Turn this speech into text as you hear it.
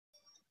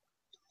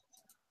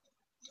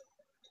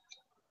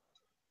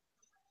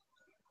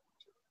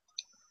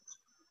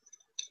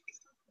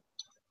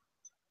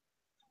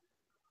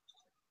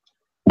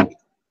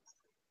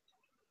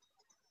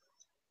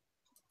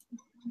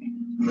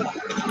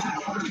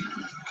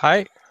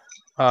Hi,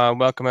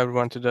 welcome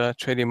everyone to the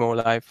Tradimo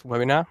live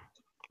webinar.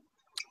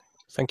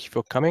 Thank you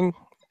for coming.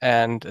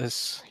 And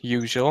as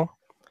usual,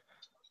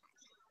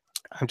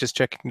 I'm just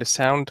checking the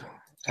sound,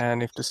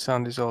 and if the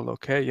sound is all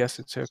okay, yes,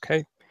 it's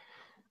okay.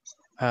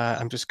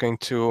 I'm just going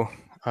to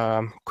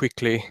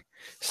quickly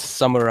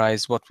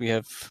summarize what we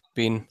have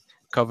been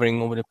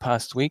covering over the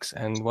past weeks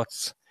and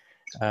what's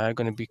going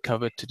to be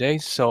covered today.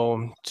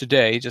 So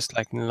today, just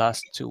like in the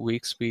last 2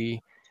 weeks,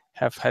 we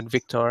have had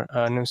Viktor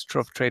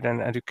Neustroev, trader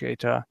and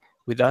educator,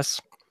 with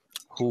us,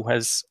 who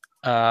has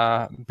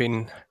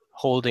been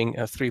holding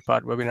a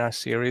 3-part webinar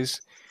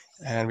series,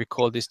 and we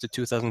call this the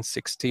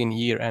 2016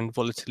 year-end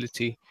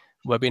volatility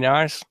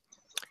webinars.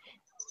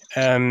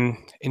 In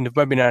the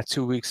webinar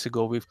 2 weeks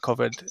ago, we've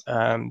covered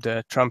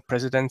the Trump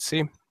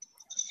presidency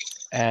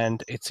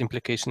and its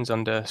implications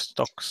on the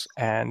stocks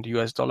and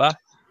US dollar.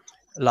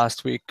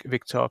 Last week,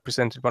 Viktor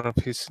presented one of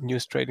his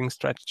news trading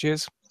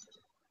strategies,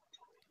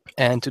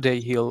 and today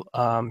he'll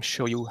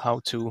show you how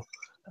to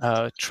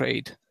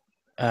trade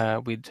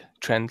with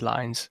trend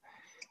lines.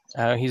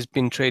 He's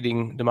been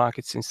trading the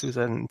market since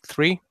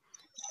 2003,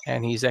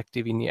 and he's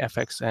active in the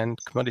FX and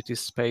commodities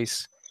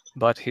space,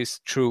 but his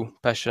true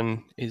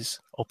passion is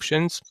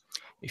options.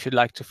 If you'd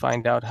like to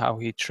find out how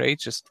he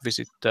trades, just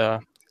visit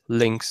the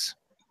links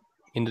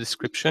in the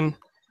description.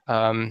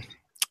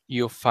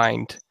 You'll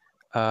find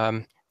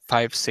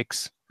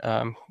 5-6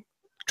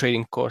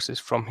 trading courses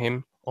from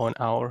him on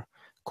our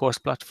course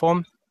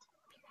platform.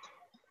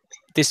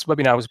 This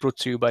webinar was brought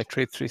to you by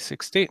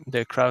Trade360,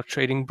 the crowd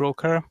trading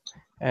broker.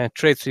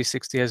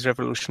 Trade360 has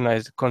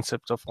revolutionized the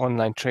concept of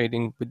online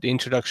trading with the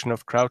introduction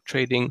of crowd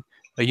trading,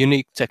 a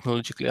unique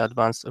technologically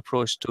advanced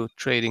approach to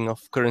trading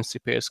of currency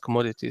pairs,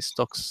 commodities,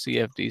 stocks,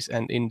 CFDs,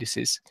 and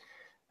indices.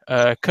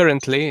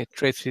 Currently,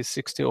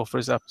 Trade360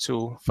 offers up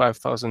to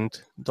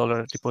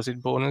 $5,000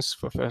 deposit bonus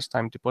for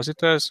first-time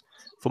depositors.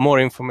 For more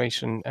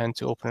information and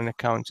to open an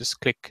account, just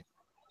click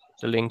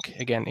the link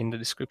again in the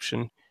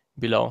description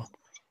below.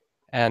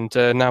 And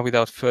now,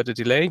 without further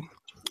delay,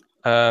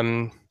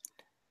 I'd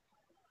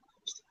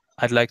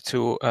like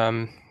to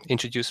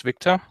introduce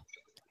Viktor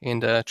in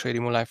the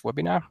Tradimo Live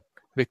webinar.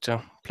 Viktor,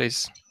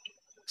 please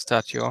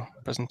start your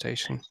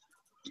presentation.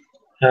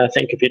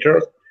 Thank you,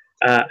 Peter.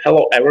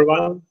 Hello,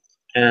 everyone,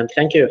 and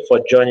thank you for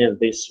joining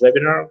this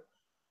webinar.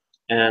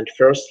 And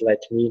first,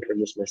 let me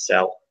introduce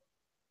myself.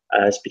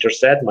 As Peter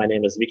said, my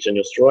name is Viktor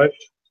Neustroev.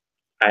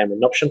 I am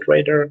an option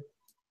trader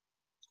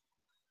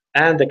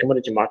and a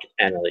commodity market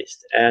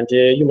analyst. And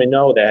you may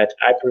know that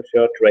I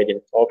prefer trading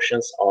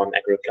options on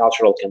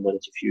agricultural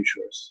commodity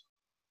futures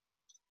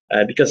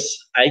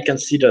because I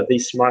consider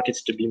these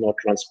markets to be more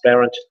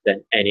transparent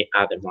than any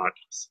other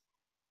markets.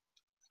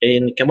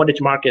 In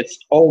commodity markets,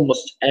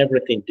 almost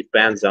everything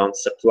depends on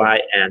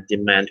supply and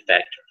demand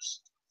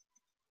factors.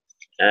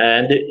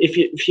 And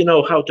if you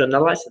know how to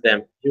analyze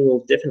them, you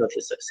will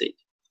definitely succeed.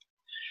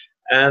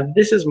 And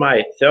this is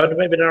my third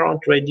webinar on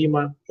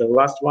Tradimo, the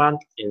last one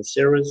in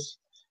series.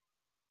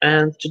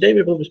 And today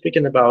we will be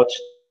speaking about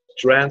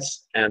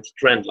trends and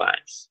trend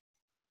lines.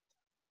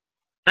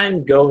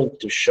 I'm going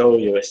to show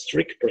you a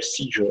strict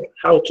procedure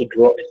how to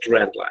draw a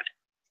trend line.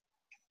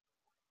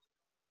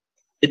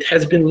 It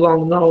has been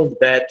long known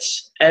that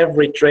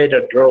every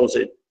trader draws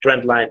a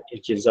trend line in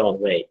his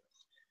own way,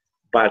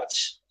 but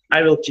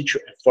I will teach you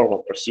a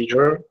formal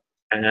procedure,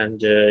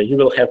 and you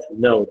will have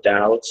no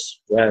doubts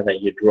whether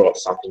you draw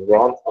something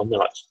wrong or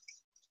not.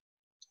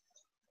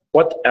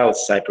 What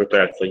else I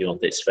prepared for you on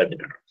this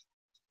webinar?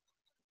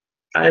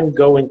 I'm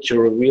going to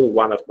reveal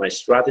one of my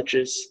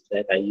strategies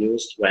that I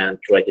used when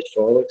traded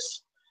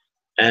Forex.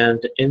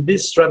 And in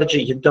this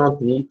strategy, you don't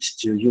need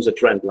to use a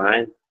trend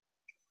line.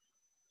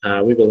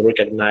 We will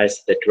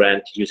recognize the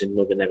trend using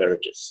moving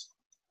averages.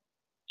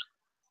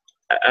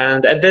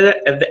 And at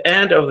the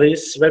end of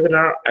this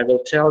webinar, I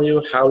will tell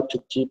you how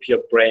to keep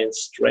your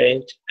brains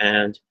trained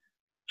and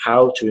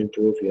how to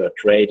improve your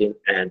trading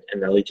and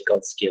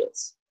analytical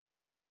skills.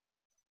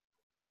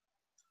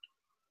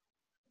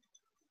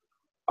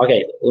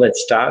 Okay,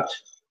 let's start.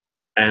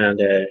 And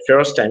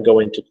first, I'm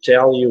going to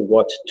tell you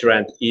what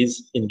trend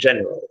is in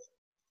general,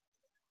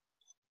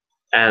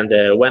 and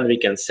when we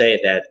can say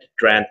that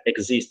trend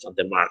exists on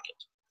the market.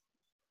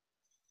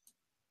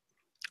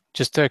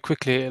 Just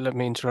quickly, let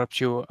me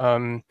interrupt you.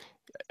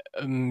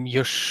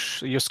 Your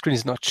screen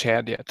is not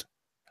shared yet.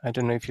 I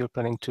don't know if you're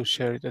planning to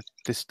share it at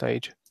this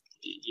stage.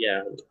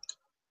 Yeah,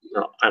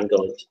 no, I'm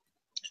going to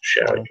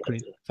share it.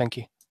 Great, thank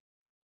you.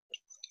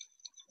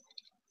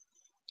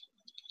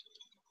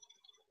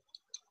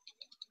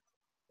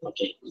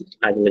 Okay,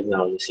 I believe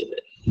now you see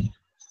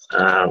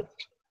that.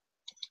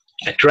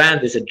 A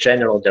trend is a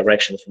general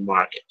direction of a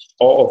market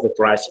or of the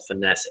price of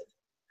an asset,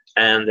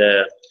 and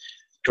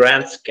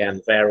trends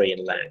can vary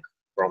in length,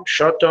 from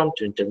short-term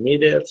to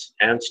intermediate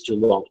and to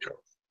long-term.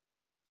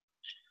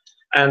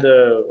 And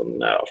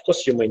of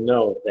course, you may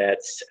know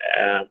that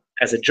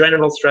as a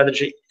general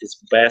strategy, it is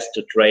best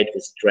to trade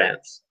with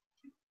trends.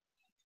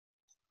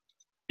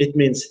 It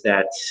means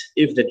that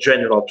if the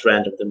general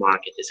trend of the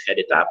market is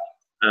headed up,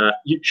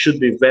 you should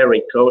be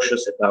very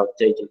cautious about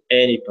taking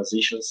any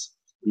positions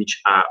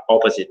which are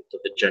opposite to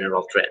the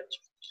general trend.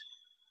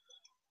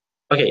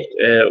 Okay,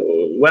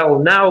 well,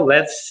 now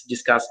let's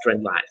discuss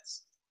trend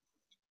lines.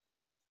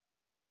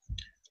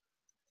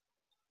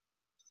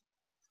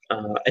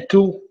 A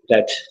tool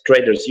that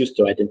traders use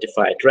to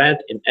identify a trend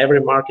in every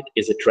market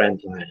is a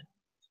trend line.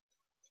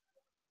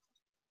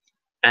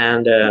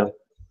 And a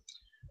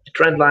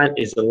trend line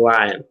is a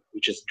line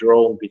which is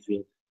drawn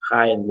between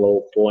high and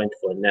low point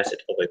for an asset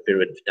over a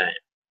period of time.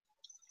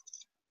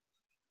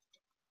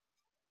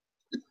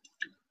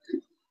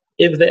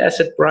 If the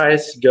asset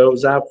price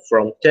goes up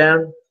from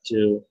 10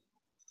 to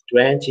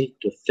 20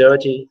 to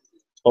 30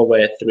 over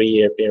a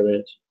 3-year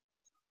period,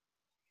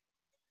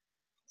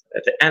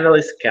 the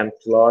analyst can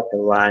plot the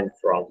line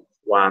from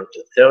 1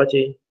 to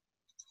 30,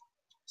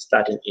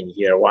 starting in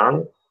year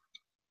 1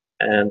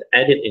 and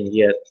ending in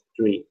year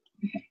 3.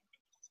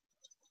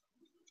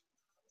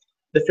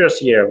 The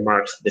first year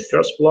marks the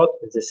first plot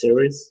in the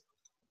series.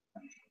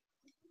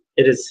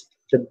 It is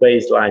the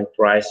baseline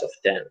price of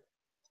 10.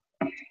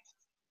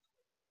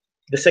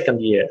 The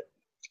second year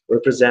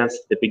represents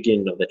the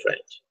beginning of the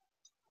trend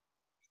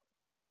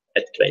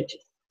at 20.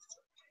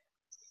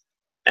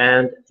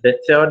 And the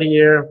third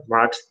year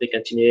marks the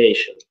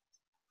continuation,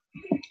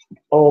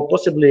 or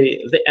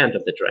possibly the end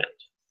of the trend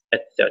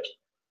at 30.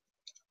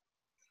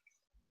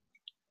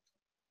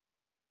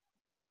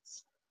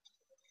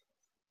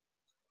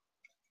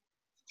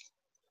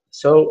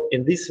 So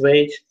in this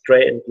way,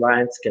 trend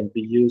lines can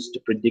be used to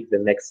predict the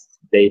next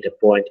data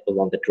point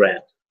along the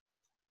trend,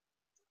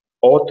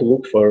 or to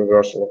look for a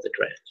reversal of the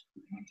trend.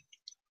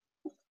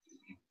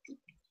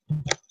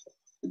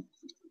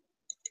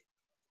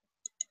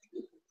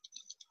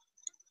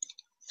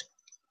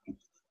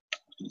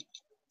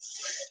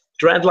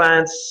 Trend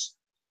lines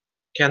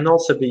can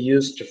also be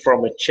used to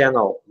form a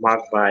channel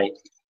marked by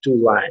 2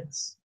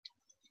 lines.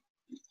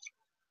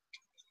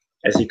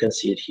 As you can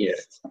see it here,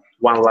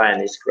 one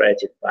line is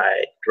created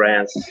by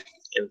trends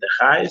in the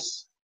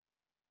highs,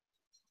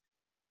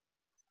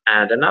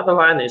 and another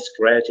line is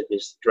created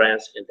with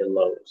trends in the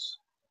lows.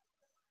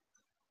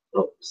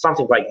 Oh,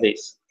 something like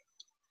this.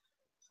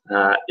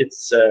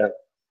 It's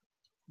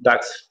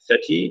DAX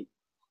 30.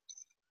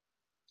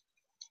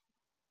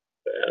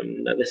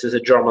 This is a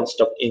German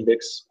stock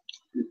index,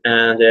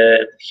 and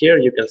here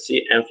you can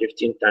see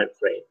M15 time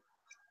frame.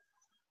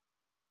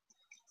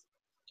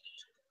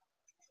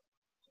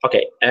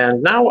 Okay,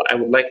 and now I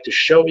would like to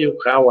show you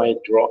how I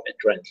draw a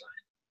trend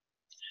line.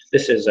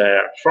 This is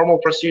a formal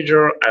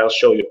procedure. I'll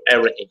show you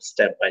everything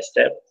step by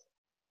step.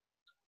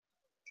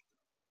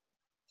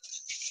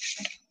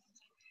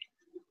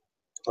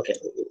 Okay,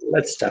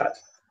 let's start.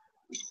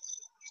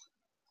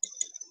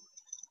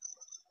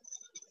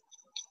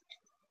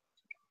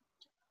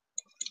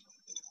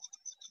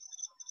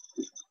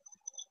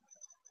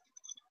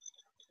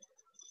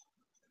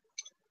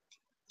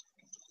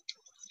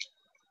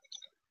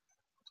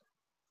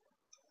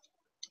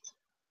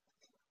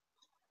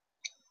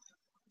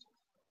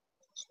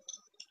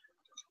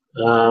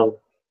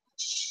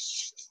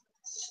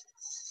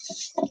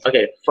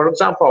 Okay, for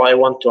example, I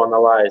want to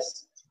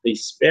analyze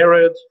this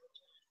period,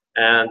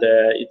 and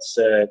it's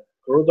a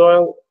crude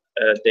oil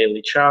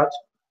daily chart.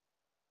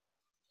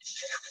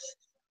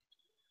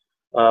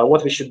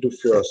 What we should do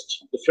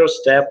first? The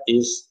first step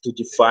is to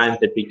define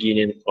the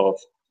beginning of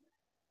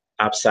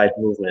upside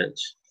movement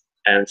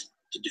and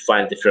to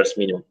define the first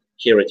minimum.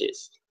 Here it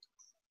is.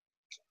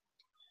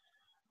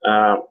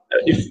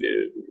 If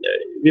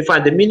we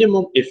find the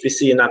minimum if we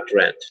see an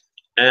uptrend,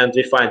 and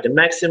we find the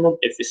maximum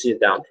if we see a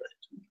downtrend.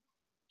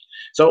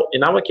 So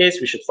in our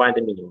case, we should find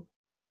the minimum.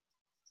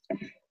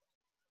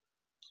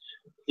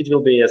 It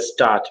will be a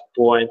start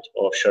point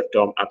of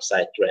short-term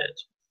upside trend.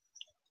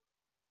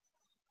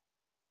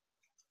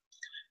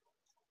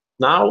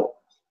 Now,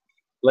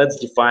 let's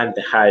define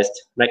the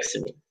highest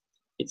maximum.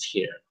 It's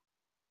here.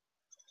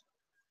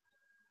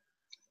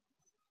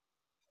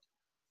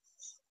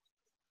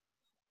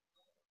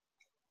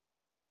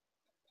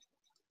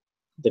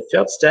 The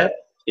third step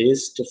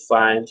is to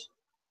find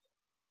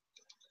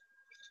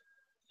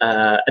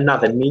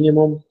another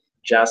minimum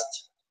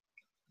just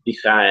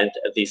behind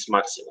this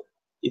maximum.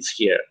 It's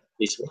here,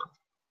 this one.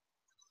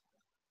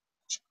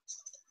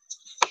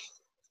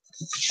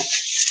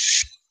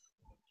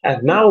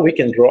 And now we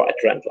can draw a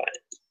trend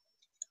line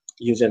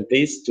using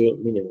these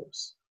 2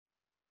 minimums.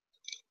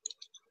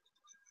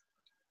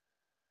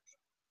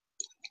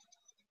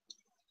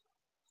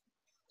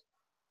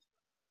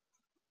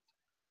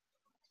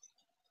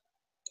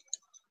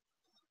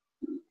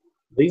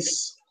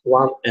 This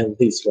one and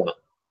this one.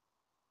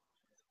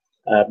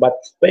 But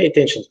pay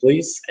attention,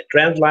 please. A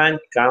trend line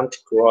can't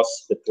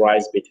cross the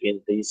price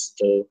between these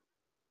two,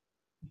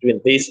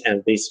 between this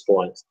and this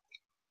point.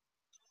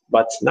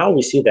 But now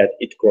we see that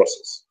it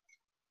crosses.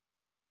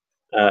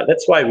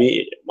 That's why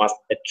we must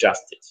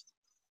adjust it.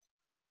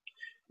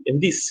 In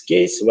this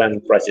case,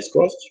 when price is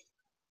crossed,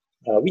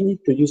 we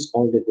need to use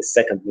only the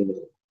second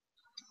minimum.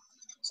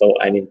 So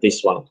I mean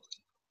this one.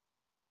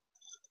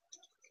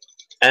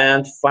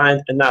 and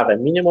find another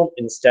minimum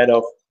instead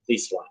of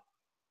this one.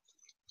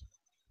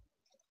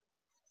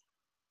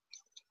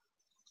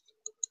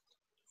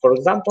 For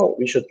example,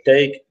 we should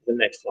take the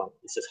next one.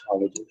 This is how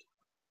we do it.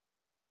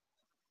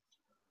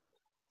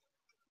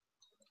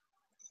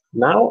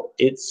 Now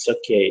it's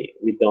okay.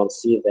 We don't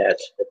see that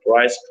the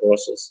price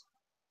crosses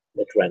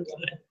the trend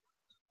line.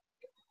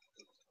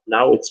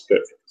 Now it's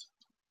perfect.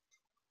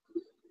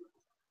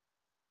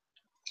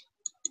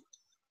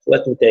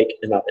 Let me take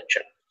another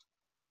chart.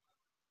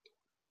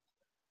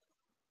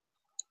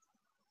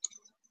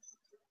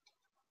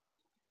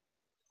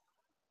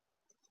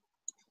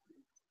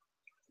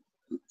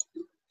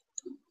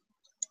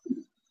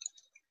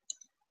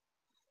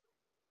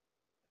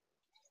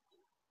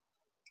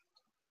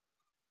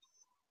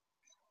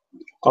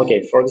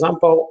 Okay, for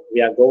example, we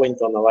are going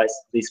to analyze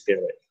this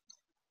period.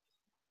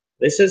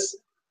 This is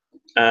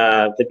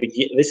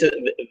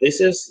this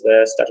is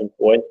the starting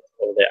point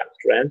of the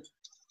uptrend,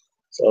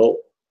 so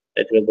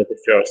it will be the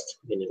first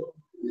minimum.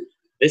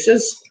 This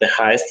is the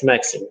highest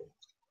maximum,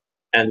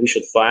 and we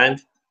should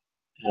find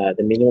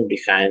the minimum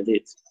behind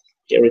it.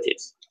 Here it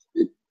is.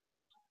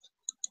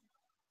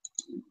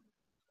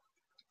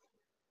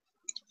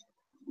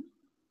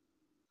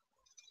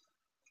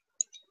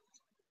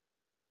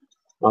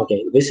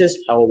 Okay, this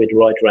is how we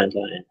draw a trend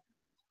line.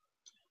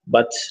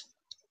 But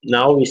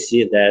now we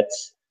see that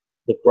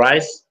the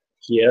price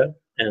here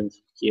and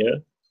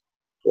here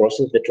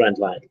crosses the trend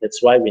line.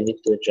 That's why we need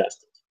to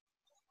adjust it.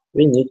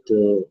 We need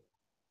to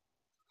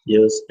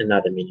use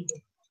another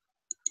minimum.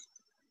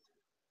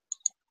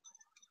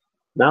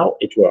 Now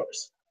it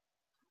works.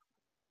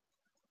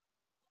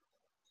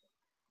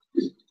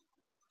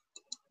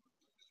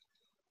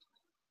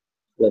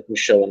 Let me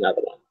show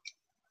another one.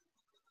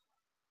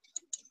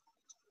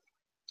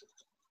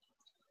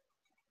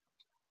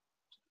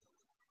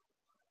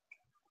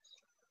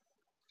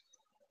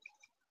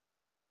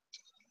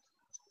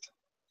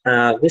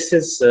 This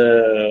is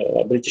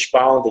British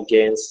pound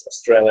against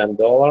Australian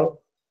dollar,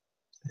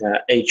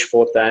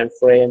 H4 time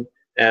frame,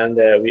 and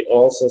we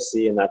also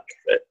see an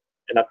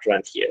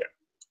uptrend here.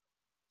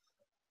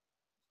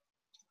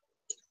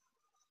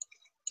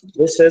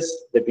 This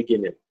is the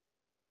beginning.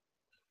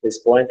 This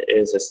point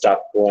is a start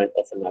point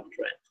of an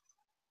uptrend.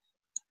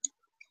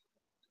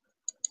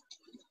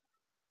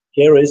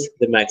 Here is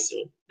the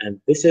maximum, and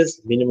this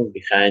is minimum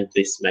behind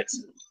this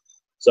maximum.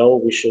 So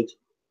we should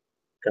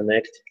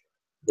connect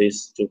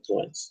these 2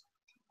 points.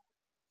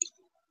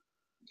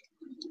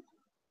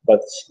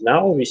 But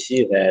now we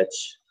see that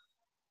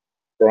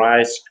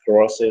price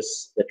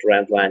crosses the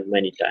trend line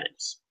many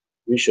times.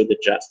 We should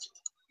adjust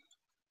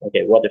it.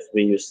 Okay, what if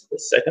we use the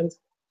second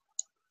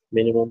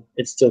minimum?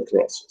 It still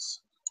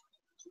crosses.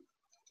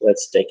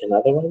 Let's take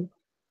another one.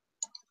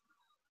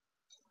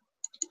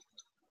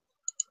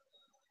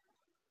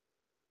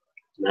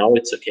 Now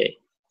it's okay.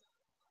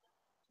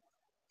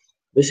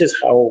 This is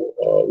how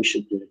we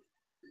should do it.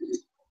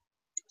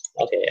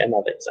 Okay,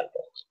 another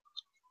example.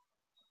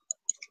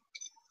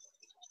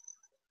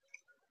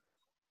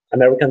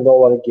 American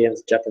dollar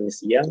against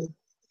Japanese yen.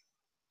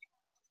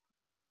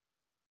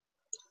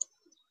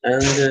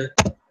 And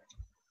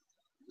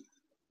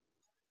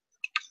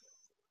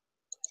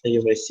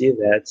you may see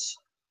that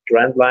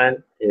trend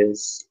line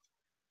is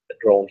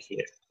drawn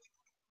here.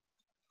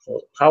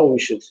 So how we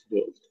should do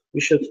it? We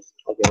should,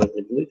 okay, let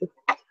me delete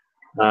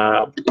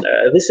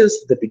it. This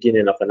is the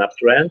beginning of an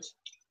uptrend.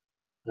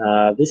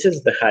 This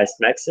is the highest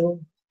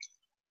maximum,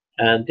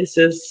 and this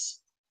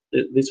is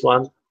this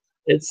one.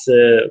 It's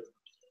a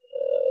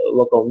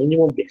local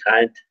minimum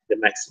behind the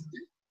maximum.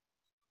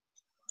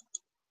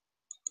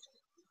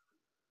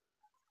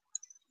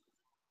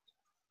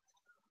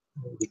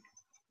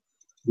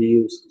 We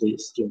use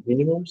these two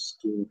minimums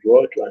to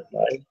draw a trend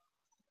line,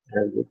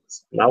 and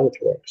now it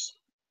works.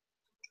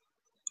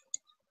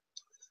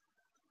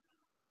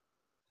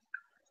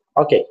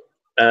 Okay,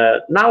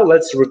 now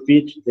let's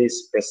repeat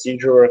this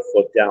procedure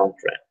for downtrend.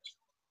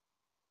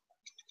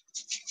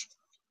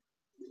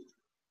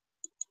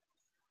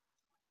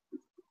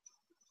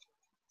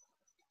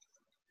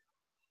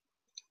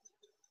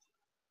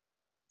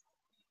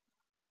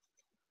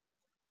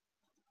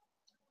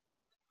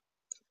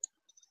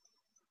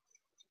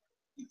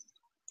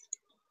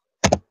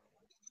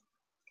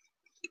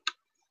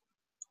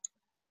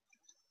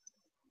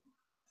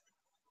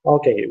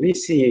 Okay, we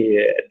see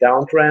a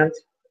downtrend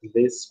in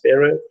this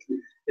period.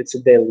 It's a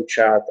daily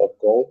chart of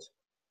gold.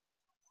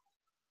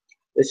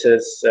 This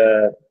is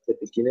the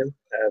beginning,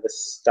 the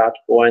start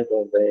point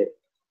of the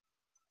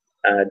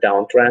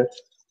downtrend.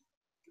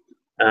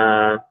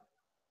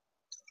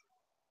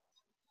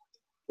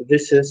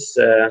 This is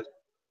the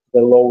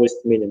lowest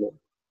minimum.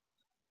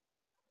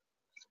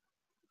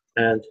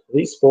 And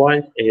this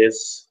point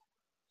is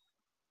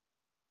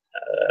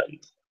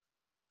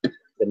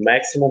the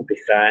maximum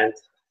behind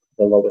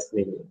the lowest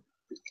minimum.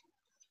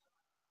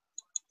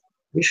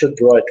 We should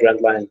draw a trend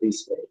line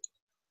this way.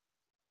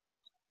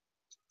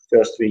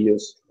 First we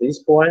use this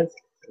point,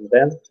 and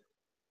then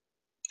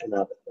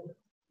another point.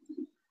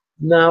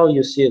 Now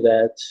you see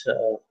that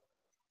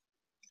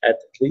at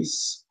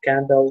this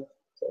candle,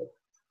 so,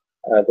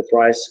 the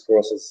price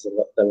crosses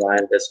the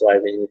line. That's why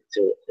we need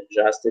to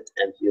adjust it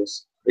and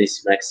use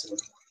this maximum.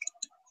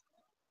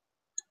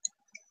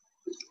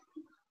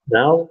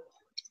 Now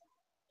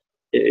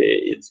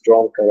it's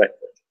drawn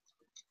correctly.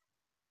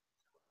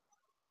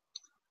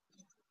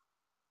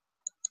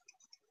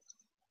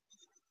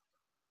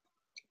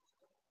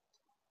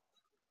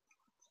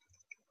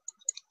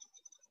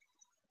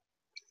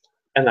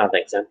 Another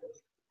example.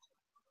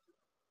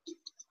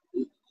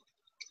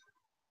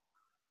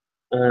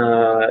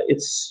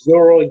 It's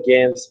euro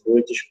against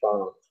British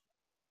pound,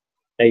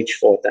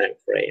 H4 time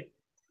frame.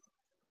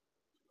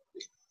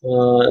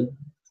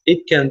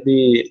 It can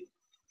be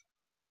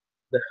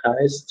the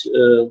highest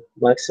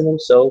maximum,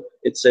 so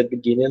it's a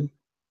beginning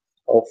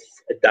of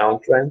a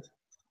downtrend,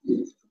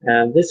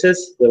 and this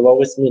is the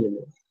lowest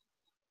minimum.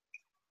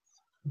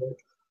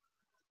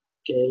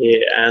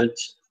 Okay, and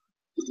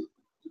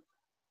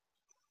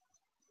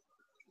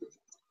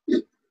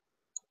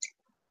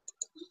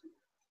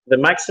the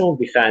maximum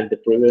behind the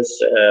previous,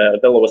 the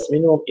lowest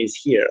minimum is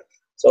here.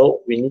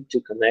 So we need to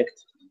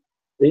connect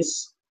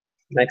this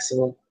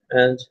maximum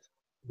and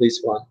this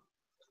one.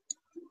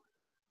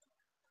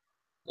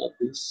 Not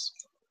this,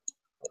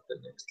 not the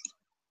next.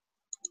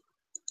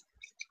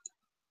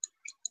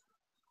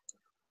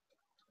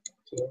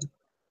 Okay.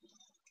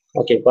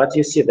 Okay, but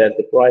you see that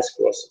the price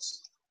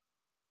crosses.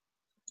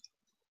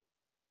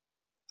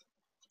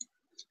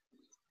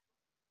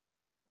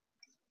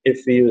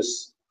 If we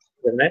use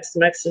the next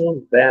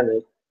maximum, then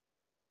it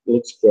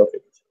looks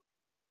perfect.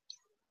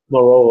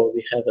 Moreover,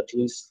 we have at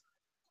least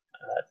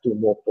 2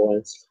 more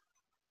points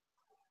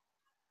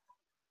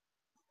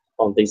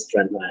on this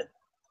trend line.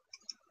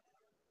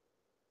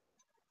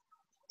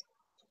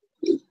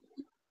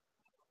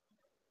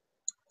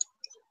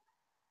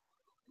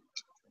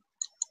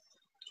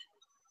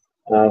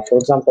 For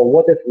example,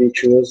 what if we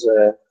choose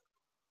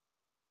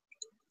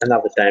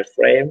another time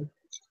frame,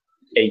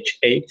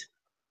 H8?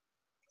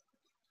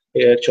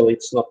 Actually,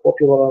 it's not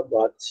popular,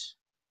 but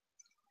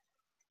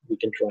we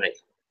can try.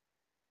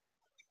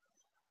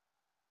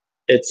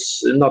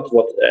 It's not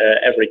what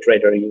every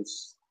trader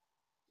uses.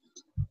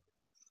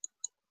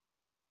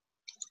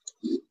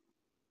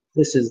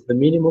 This is the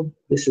minimum.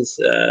 This is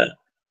the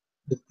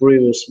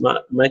previous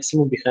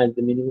maximum behind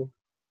the minimum.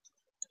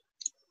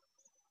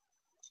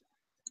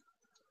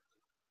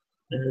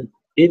 And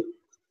it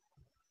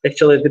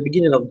actually, the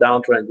beginning of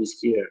downtrend is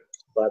here,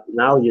 but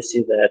now you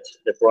see that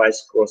the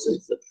price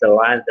crosses the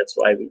line. That's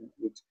why we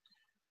need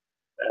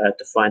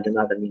to find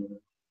another minimum,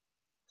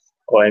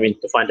 or I mean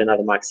to find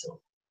another maximum.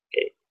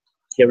 Okay,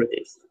 here it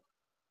is.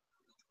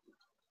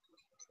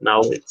 Now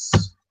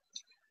it's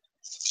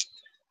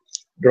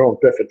drawn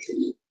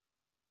perfectly.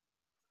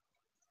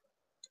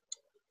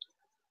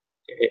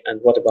 Okay,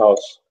 and what about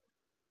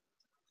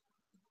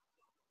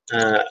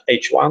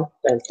H1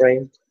 time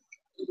frame?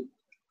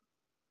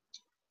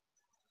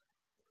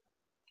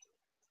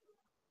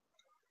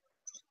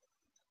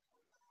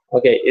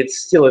 Okay, it's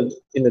still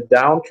in a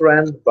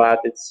downtrend, but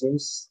it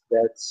seems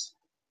that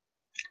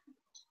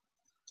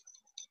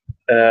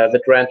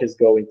the trend is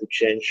going to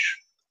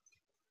change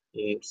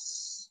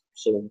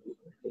soon,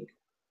 I think.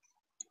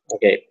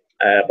 Okay,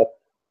 but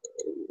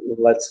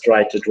let's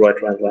try to draw a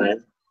trend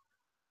line.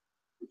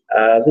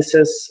 This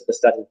is the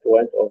starting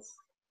point of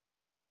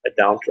a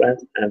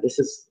downtrend, and this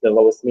is the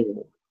lowest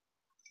minimum.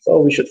 So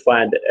we should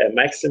find a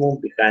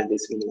maximum behind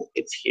this minimum.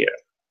 It's here.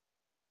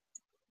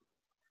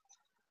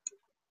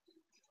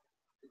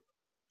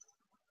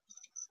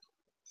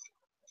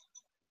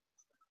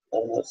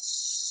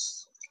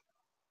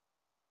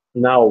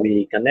 Now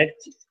we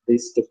connect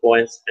these 2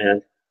 points,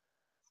 and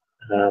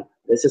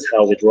this is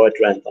how we draw a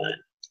trend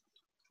line.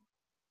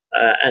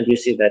 And you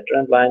see that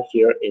trend line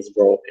here is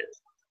broken.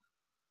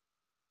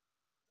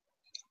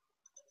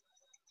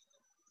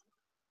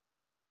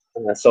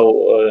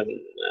 So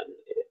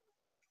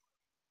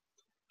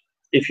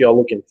if you're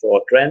looking for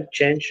a trend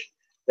change,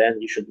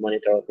 then you should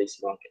monitor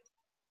this market.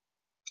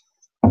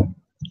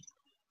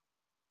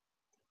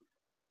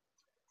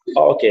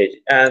 Okay,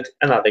 and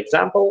another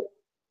example,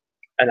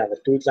 another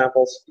 2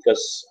 examples,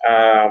 because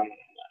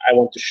I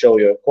want to show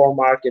you a core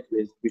market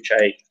with which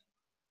I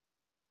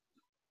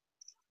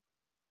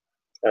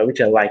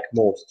like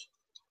most.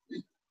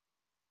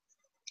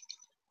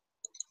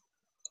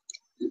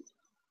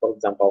 For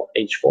example,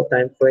 H4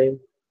 time frame,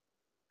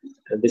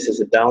 and this is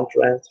a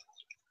downtrend.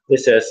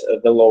 This is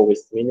the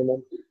lowest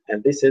minimum,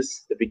 and this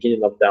is the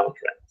beginning of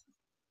downtrend.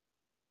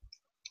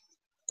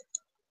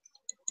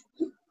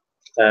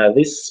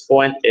 This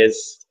point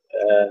is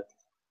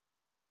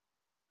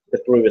the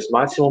previous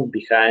maximum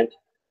behind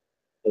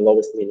the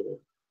lowest minimum.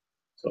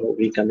 So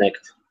we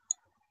connect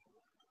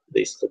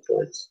these 2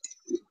 points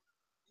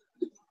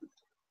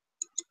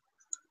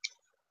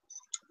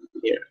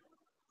here.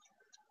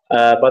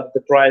 But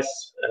the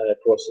price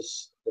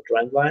crosses the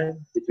trend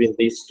line between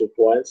these 2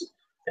 points,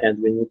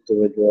 and we need to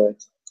redraw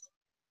it.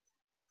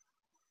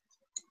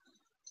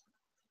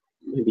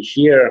 Maybe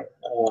here,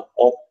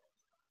 or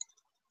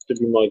to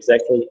be more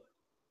exactly,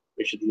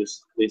 we should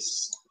use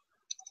this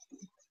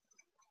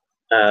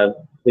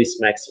this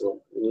maximum.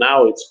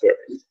 Now it's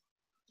perfect.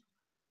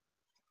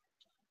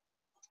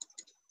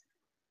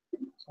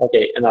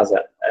 Okay,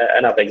 another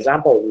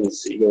example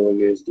is Euro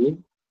USD.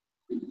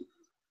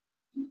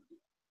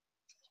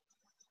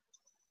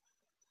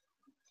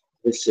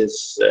 This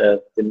is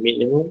the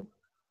minimum,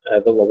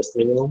 the lowest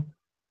minimum.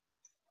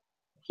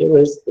 Here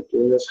is the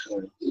previous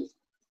high.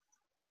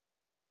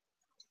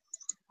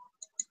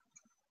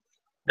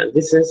 And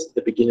this is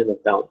the beginning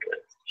of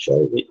downtrend.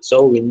 So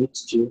we need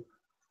to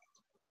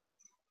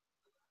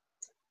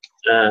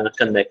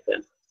connect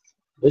them.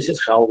 This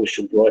is how we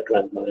should draw a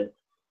trend line.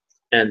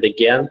 And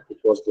again, it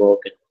was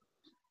broken.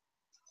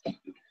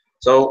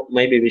 So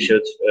maybe we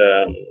should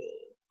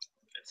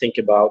think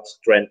about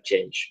trend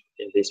change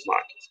in this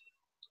market.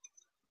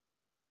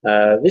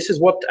 This is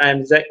what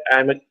I'm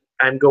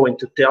going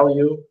to tell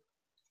you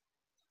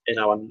in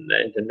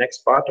the next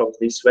part of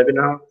this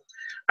webinar.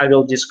 I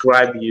will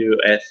describe you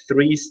a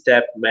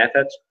three-step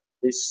method.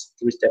 This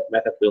three-step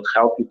method will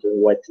help you to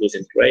avoid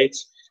losing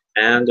trades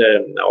and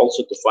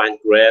also to find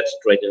great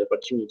trading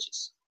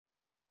opportunities.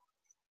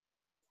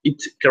 It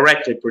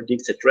correctly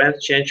predicts a trend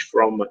change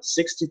from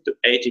 60 to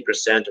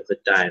 80% of the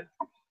time.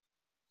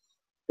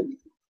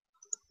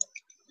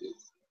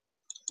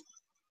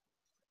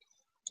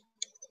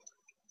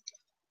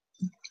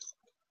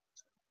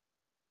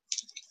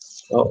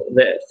 So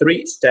the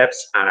three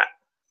steps are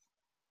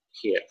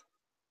here.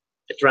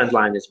 The trend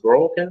line is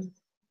broken.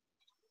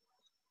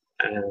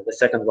 And the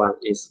second one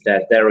is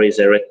that there is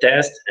a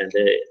retest and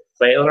a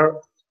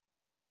failure.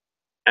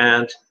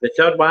 And the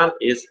third one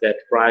is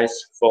that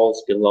price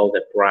falls below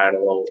the prior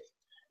low,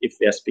 if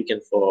we are speaking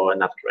for an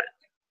uptrend.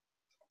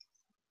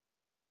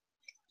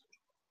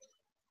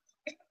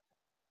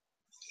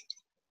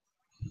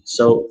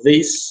 So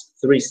these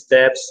three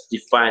steps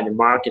define a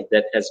market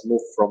that has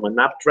moved from an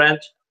uptrend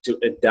to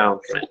a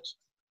downtrend.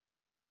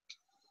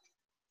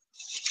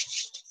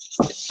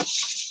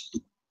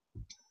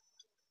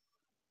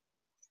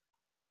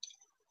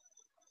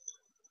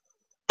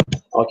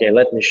 Okay,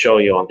 let me show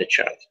you on the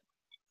chart.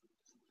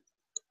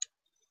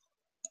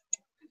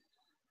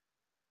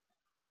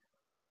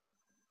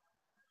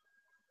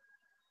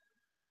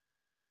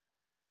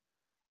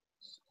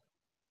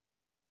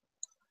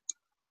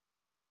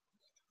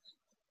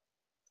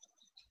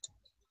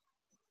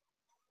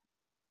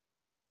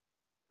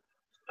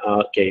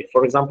 Okay,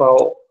 for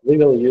example, we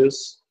will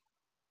use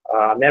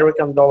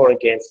American dollar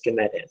against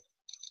Canadian.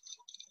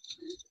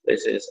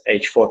 This is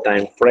H4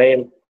 time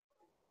frame.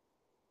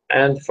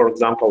 And for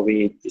example,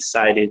 we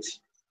decided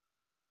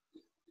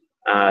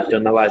to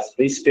analyze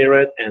this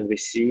period, and we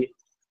see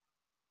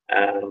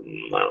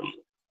the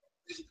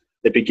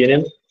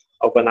beginning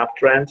of an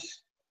uptrend,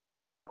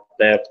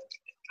 the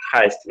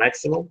highest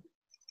maximum,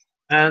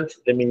 and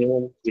the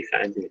minimum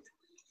behind it.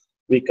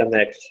 We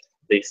connect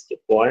these 2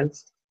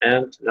 points,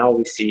 and now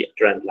we see a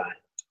trend line.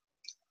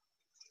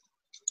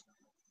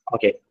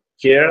 Okay,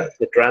 here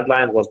the trend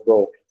line was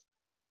broken.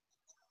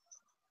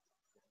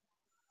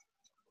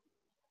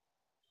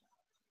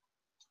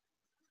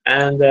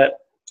 And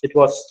it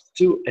was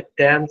 2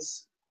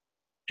 attempts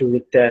to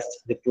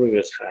retest the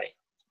previous high.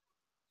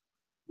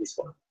 This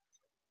one,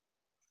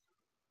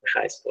 the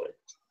highest point.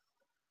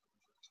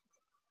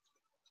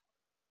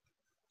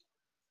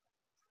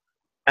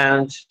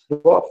 And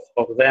both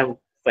of them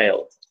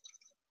failed.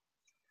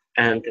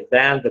 And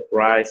then the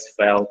price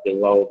fell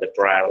below the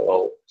prior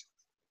low.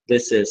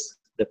 This is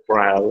the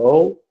prior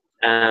low,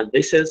 and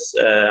this is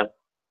a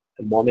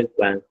moment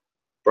when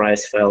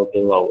price fell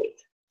below it.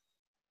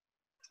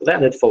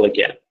 Then it fell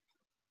again.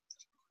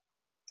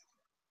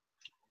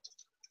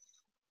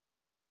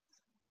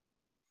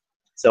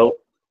 So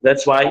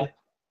that's why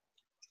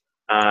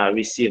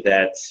we see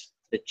that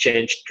the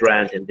change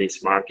trend in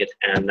this market,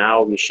 and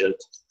now we should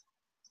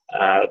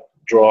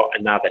draw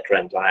another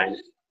trend line.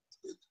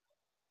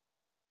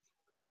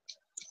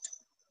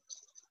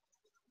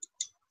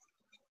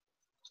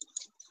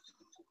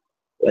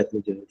 Let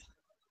me do it.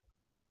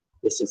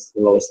 This is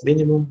the lowest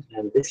minimum,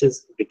 and this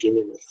is the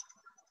beginning of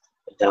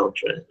a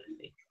downtrend, I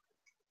think.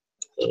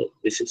 So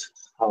this is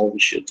how we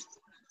should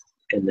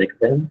connect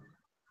them.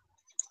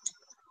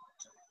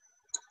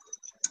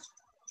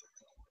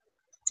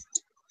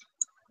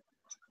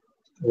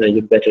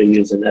 You better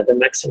use another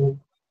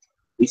maximum.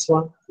 This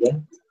one, yeah.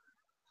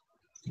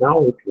 Now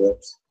it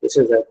works. This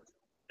is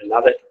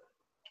another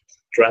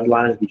trend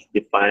line which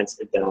defines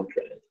a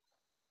downtrend.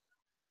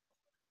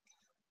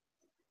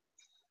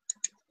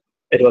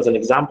 It was an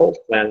example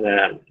when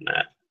an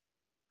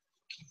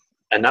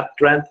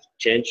uptrend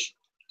changed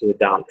to a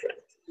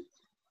downtrend.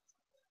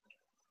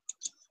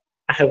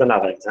 I have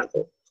another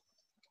example.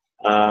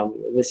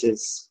 This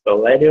is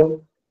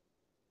palladium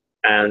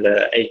and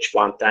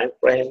H1 time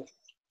frame.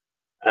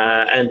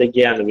 And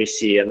again, we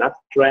see an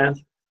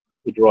uptrend.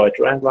 We draw a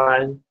trend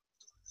line.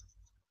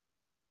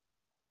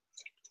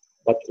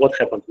 But what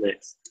happened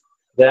next?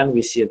 Then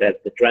we see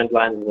that the trend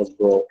line was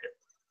broken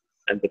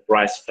and the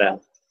price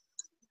fell.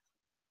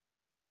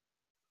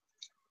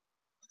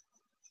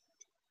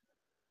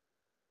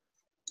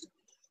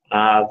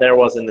 There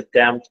was an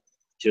attempt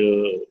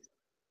to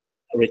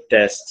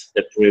retest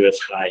the previous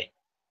high,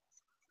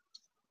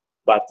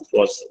 but it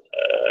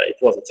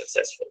wasn't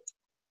successful.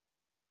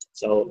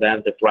 So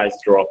then the price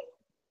dropped,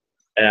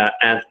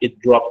 and it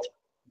dropped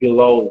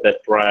below the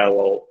prior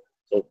low,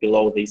 so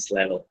below this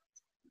level.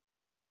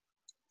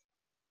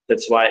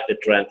 That's why the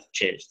trend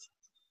changed.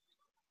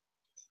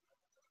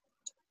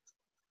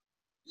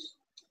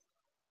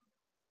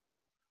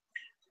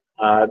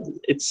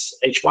 It's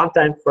H1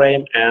 time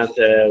frame, and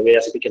we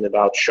are speaking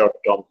about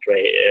short-term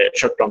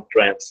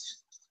trends.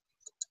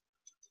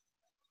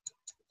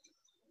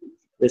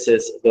 This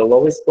is the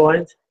lowest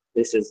point.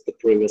 This is the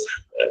previous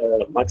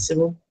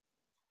maximum,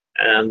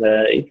 and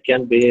it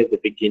can be the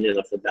beginning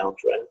of a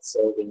downtrend.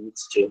 So we need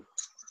to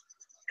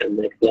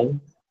connect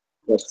them.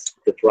 That's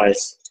the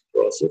price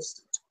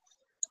process,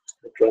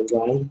 the trend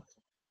line,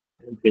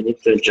 and we need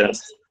to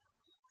adjust.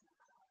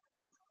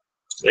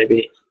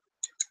 Maybe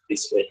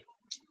this way.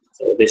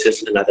 So this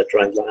is another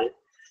trend line,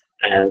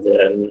 and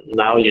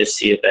now you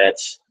see that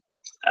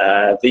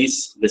the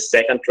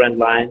second trend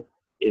line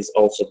is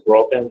also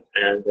broken,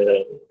 and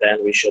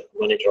then we should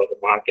monitor the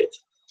market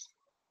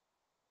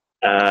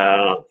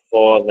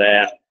for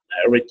the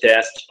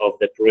retest of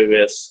the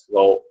previous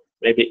low.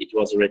 Maybe it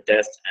was a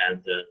retest,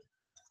 and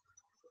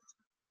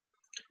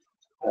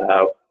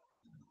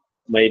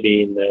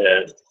maybe in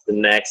the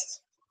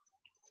next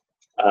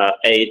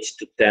 8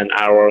 to 10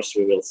 hours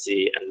we will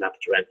see an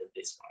uptrend in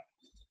this market.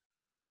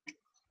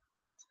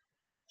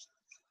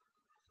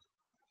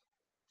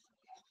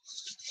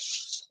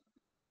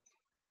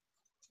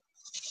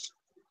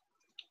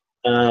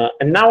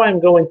 And now I'm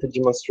going to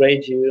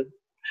demonstrate you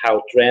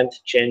how trend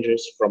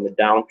changes from a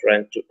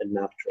downtrend to an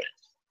uptrend.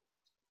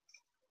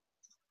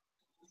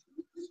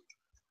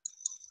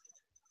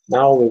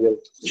 Now we will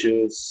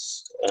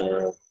choose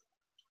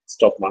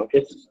stock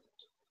market.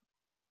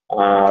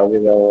 We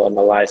will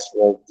analyze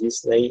Walt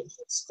Disney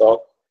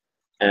stock,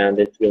 and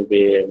it will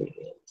be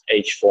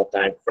H4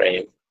 time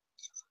frame.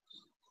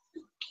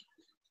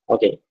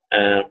 Okay.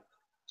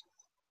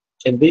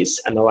 In this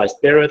analyzed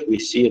period, we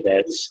see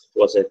that it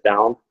was a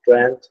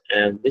downtrend,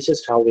 and this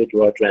is how we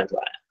draw a trend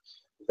line.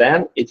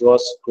 Then it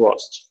was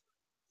crossed.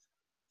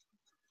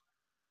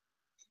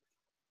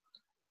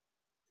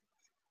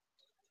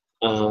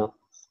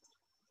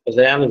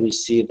 Then we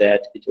see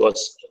that it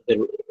was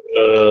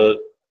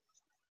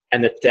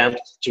an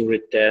attempt to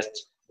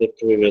retest the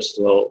previous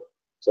low,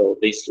 so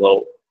this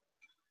low,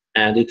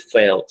 and it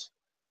failed.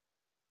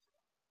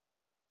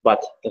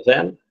 But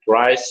then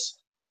price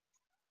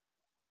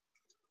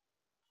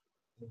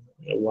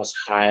was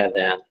higher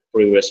than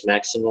previous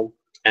maximum,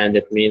 and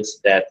it means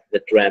that the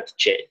trend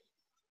changed.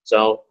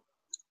 So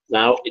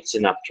now it's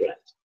an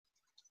uptrend.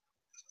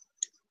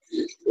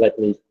 Let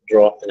me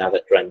draw another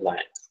trend line.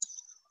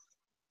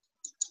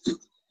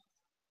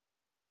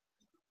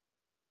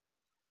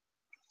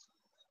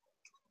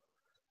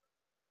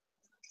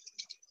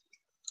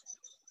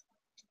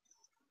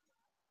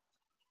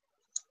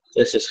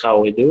 This is how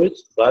we do it,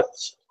 but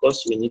of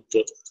course we need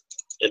to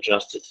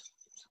adjust it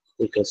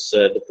because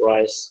the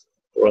price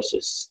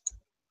crosses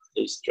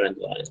this trend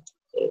line.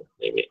 So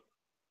maybe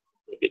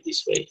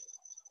this way.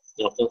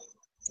 No,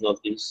 not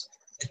this.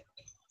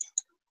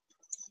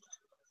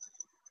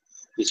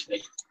 This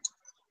way.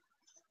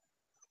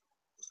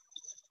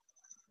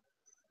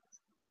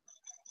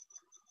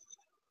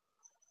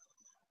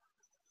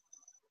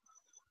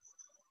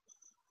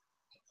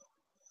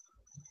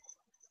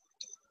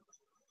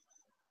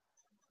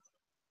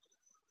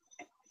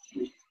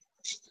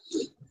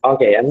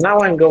 Okay, and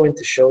now I'm going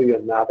to show you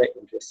another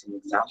interesting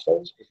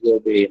example. It will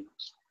be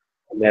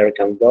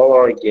American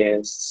dollar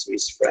against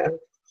Swiss franc.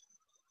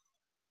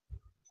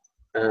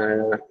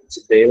 It's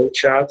a daily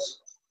chart.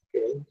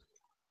 Okay.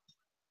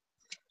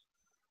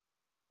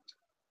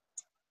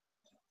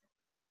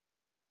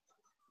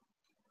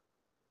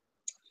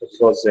 It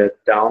was a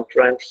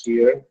downtrend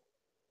here.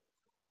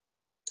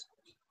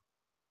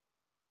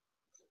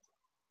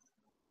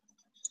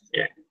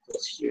 Yeah, it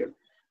was here.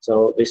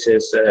 So this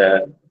is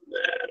the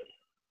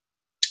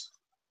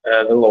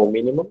low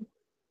minimum.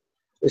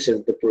 This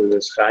is the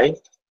previous high.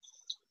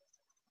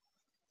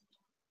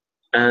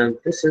 And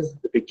this is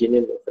the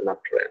beginning of an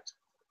uptrend.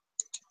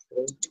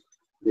 Okay.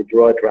 We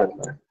draw a trend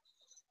line.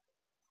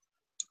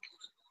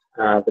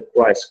 The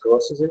price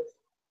crosses it.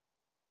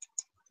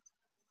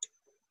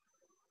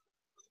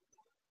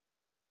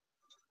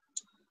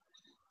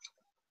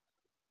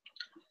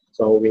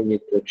 So we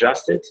need to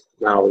adjust it.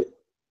 Now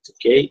it's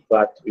okay,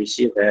 but we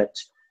see that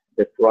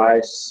the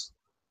price,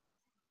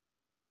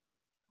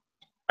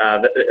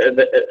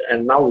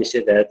 and now we see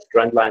that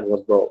trend line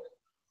was broke.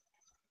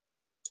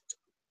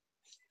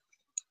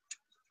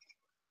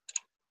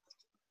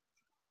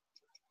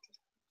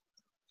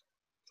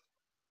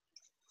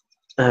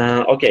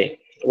 Okay,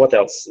 what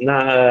else?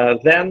 Now,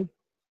 then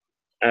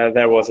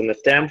there was an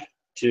attempt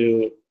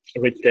to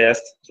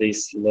retest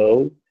this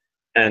low,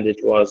 and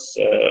it was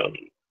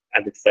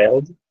and it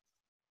failed.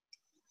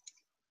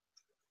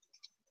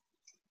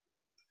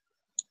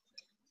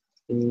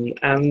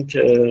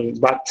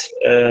 But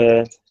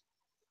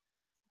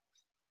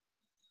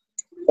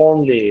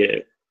only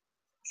a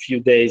few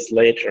days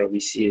later, we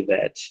see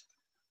that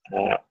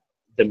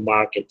the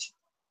market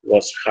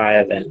was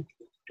higher than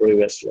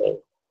previous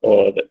low,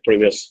 or the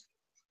previous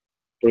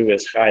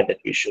high that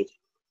we should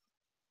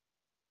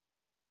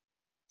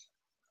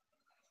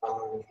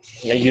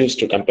use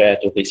to compare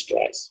to this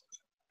price.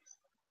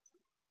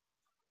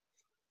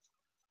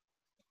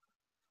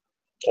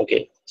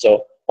 Okay,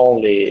 so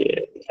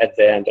only at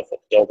the end of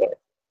October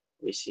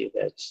we see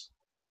that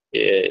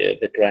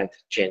the trend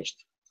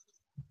changed.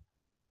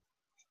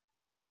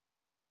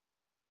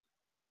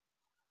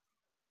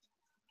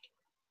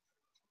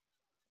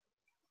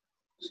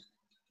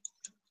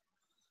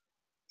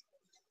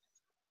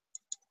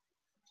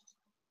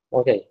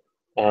 Okay,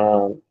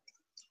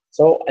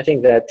 so I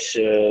think that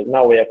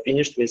now we are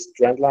finished with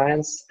trend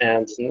lines,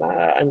 and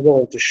now I'm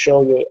going to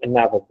show you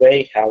another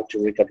way how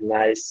to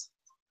recognize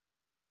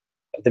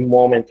the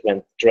moment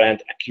when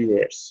trend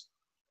occurs.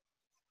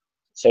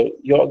 So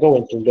you're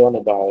going to learn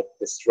about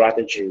the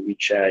strategy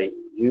which I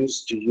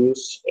used to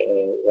use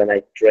when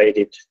I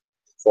traded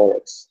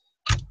Forex.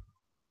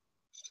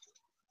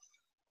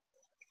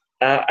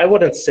 I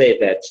wouldn't say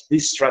that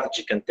this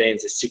strategy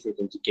contains a secret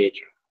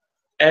indicator.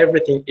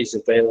 Everything is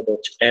available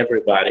to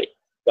everybody,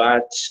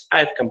 but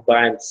I've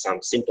combined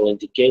some simple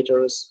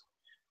indicators,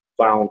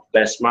 found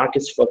best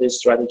markets for this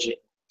strategy,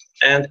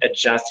 and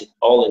adjusted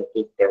all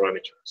input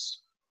parameters.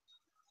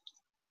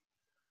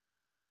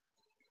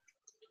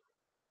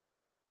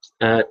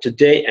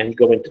 Today, I'm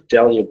going to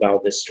tell you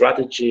about the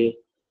strategy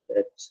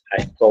that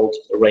I called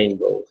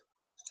Rainbow.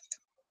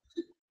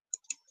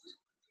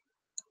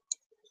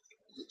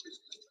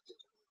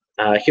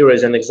 Here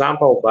is an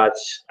example, but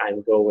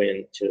I'm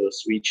going to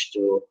switch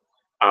to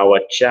our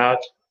chart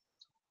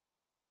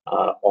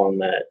on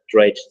the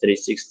Trade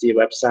 360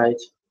 website,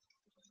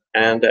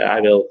 and I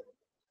will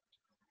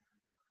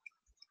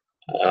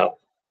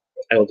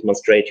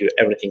demonstrate you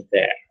everything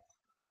there.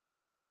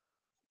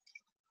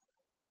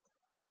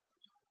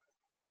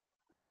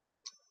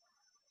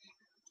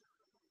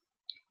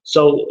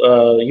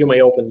 So you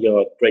may open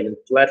your trading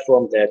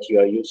platform that you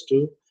are used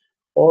to,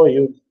 or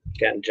you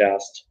can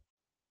just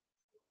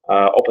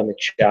open the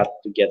chart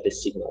to get the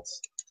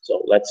signals.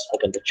 So let's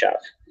open the chart.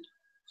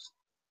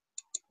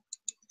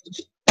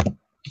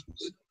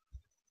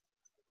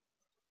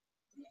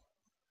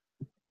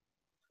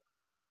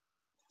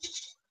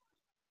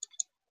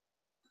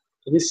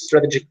 This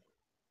strategy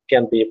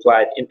can be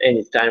applied in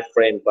any time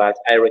frame, but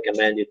I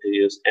recommend you to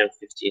use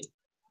M15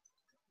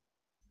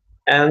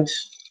 and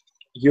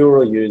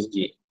Euro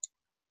USD.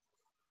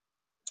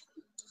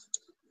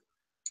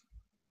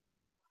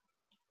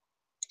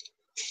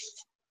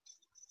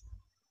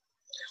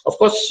 Of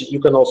course, you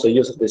can also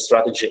use this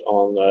strategy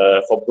on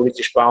for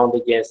British pound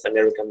against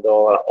American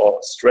dollar or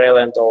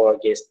Australian dollar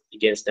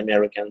against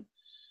American.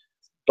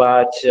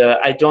 But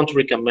I don't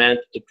recommend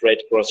to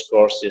trade cross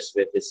courses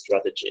with this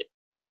strategy.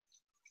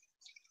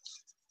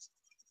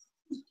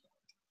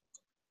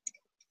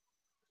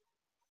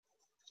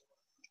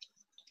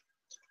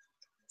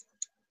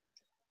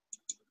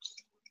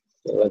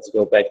 So let's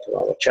go back to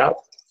our chart.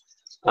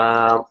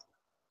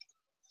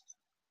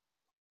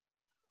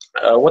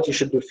 What you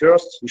should do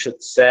first, you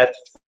should set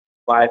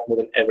 5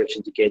 moving average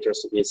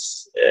indicators with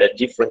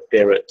different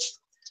periods.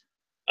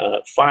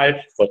 5,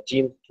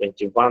 14,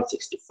 21,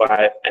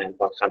 65, and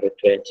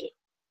 120.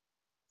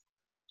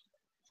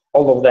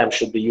 All of them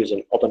should be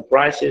using open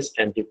prices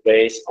and be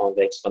based on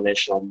the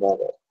exponential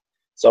model.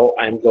 So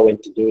I'm going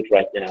to do it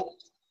right now.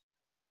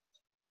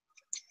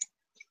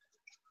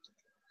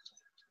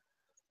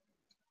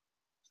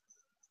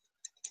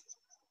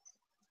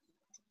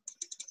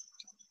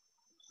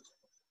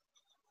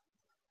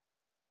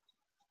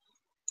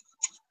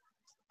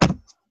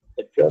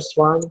 The first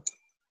one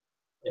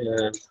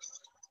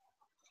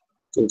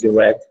will be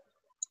red.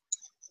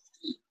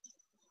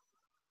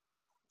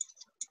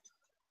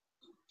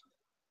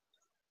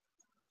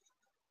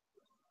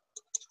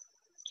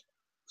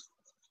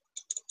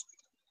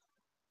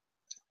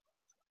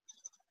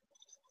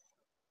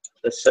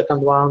 The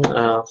second one,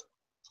 the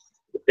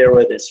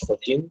period is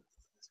 14,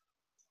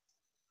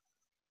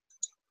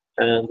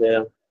 and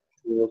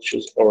we will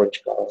choose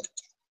orange color.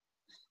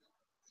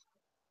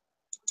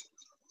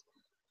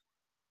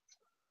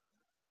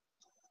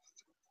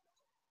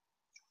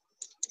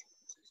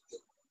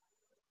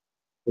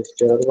 The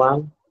third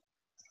one,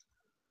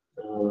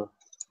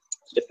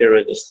 the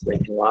period is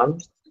 21,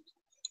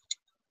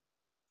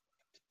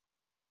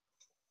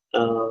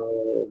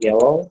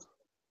 yellow.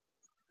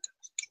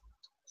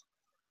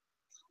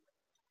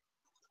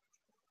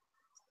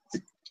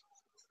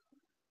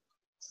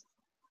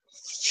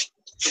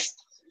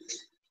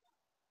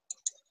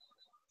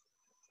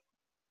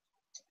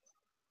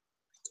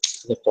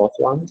 The fourth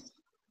one,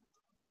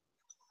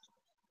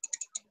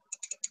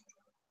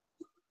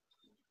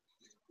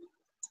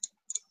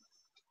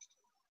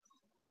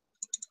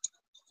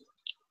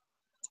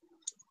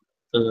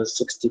 uh,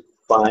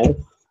 65,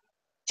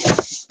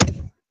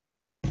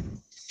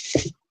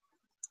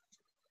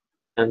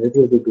 and it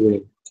will be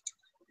green.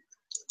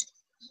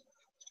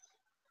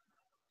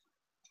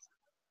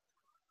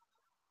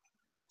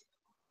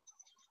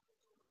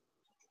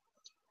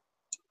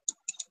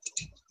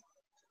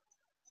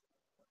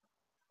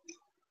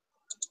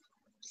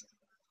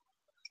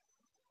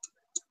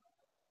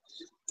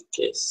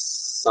 Okay,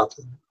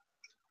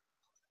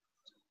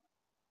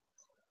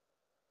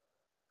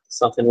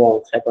 something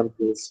wrong happened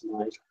with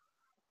my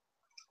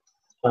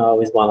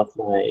with one of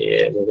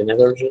my moving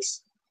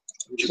averages.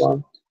 Which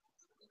one?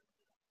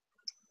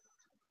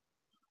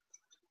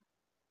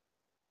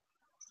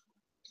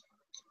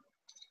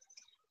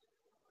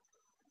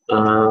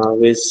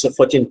 With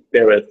 14th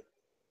period.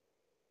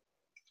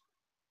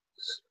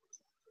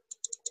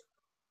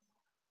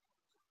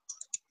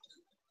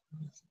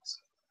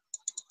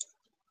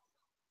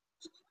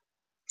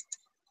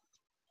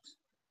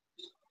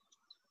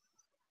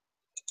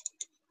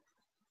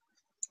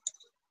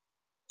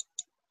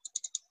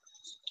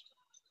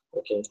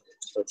 Okay,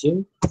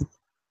 14.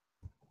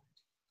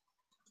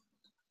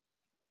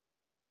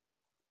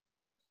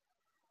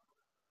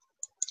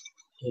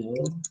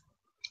 Yeah.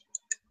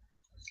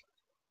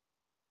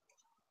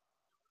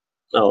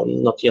 No,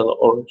 not yellow,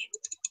 orange.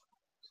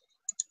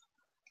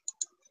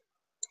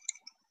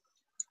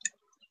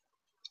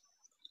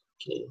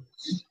 Okay.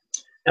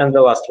 And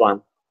the last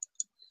one.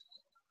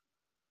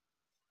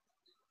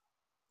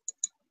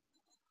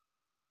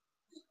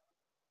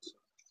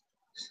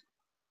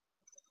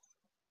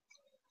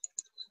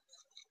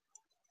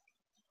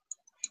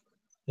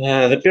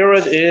 The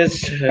period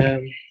is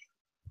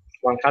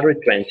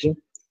 120.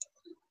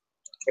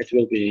 It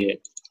will be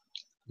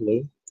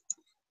blue.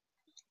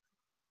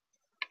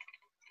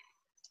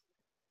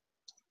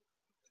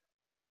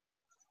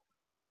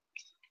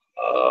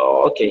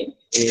 Okay,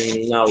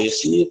 now you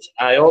see it.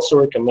 I also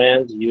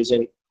recommend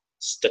using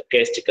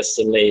stochastic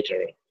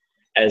oscillator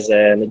as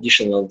an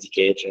additional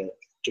indicator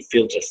to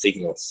filter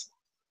signals.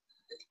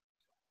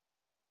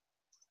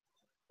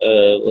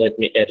 Let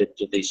me add it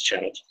to this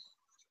chart.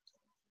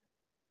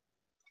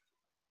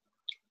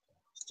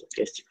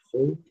 Stochastic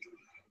flow.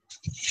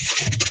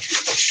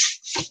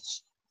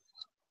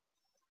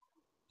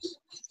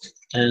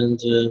 And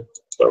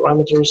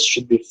parameters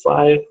should be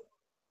 5,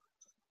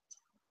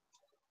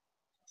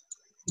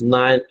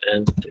 9,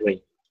 and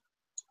 3.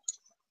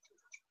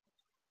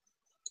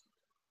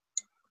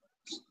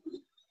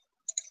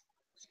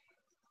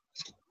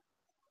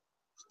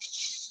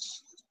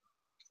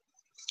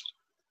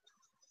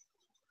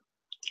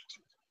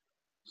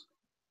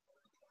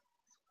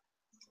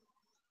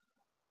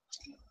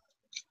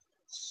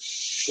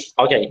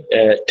 Okay,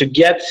 to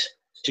get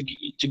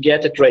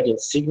a trading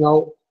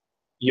signal,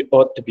 you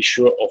ought to be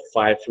sure of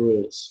 5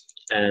 rules,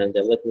 and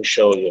let me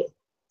show you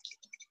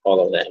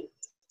all of them.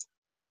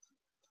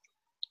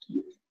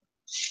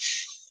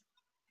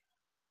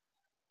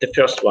 The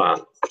first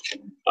one,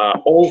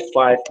 all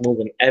 5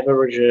 moving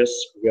averages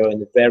were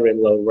in a very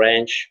low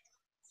range,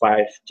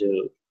 5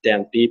 to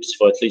 10 pips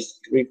for at least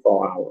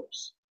 3-4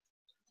 hours.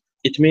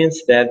 It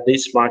means that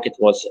this market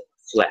was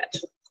flat.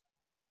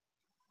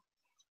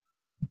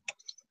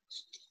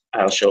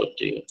 I'll show it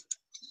to you.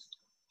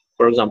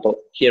 For example,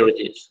 here it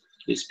is,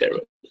 this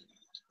period.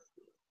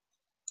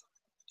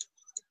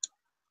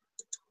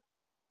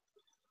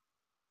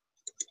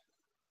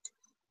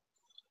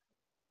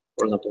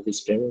 For example,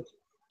 this period.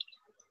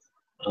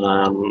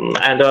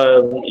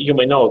 You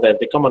may know that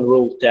the common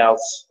rule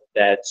tells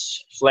that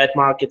flat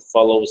market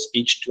follows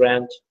each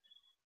trend,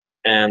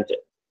 and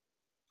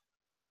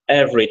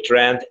every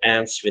trend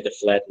ends with a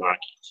flat market.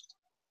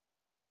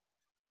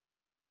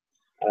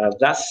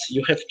 Thus,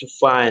 you have to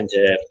find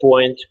a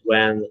point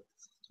when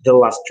the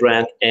last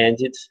trend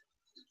ended.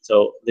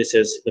 So this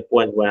is the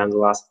point when the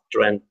last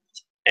trend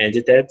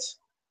ended at.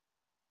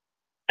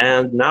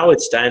 And now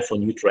it's time for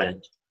new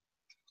trend.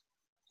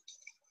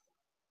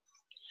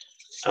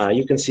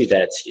 You can see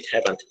that it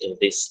happened in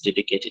this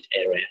dedicated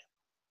area.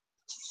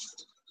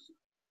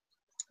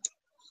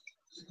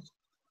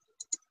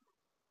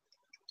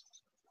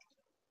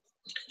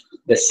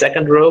 The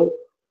second rule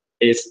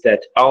is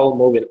that all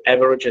moving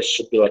averages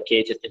should be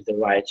located in the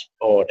right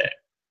order.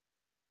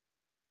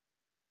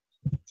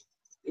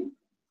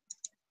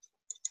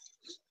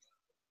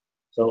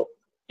 So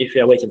if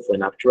you are waiting for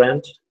an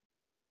uptrend,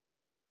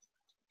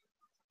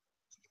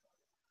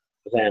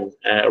 then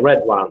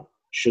red one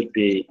should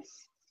be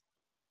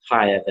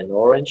higher than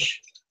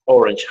orange,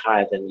 orange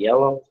higher than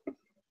yellow,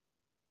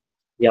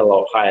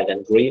 yellow higher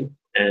than green,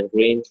 and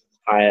green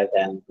higher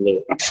than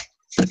blue.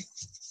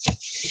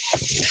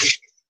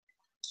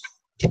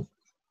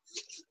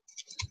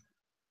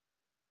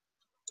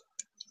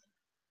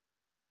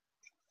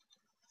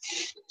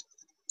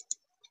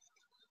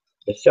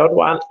 The third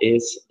one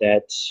is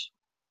that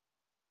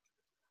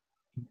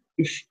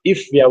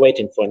if we are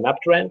waiting for an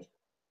uptrend,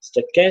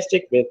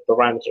 stochastic with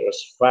parameters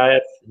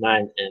 5,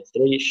 9, and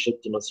 3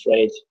 should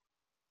demonstrate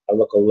a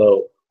local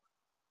low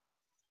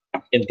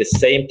in the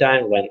same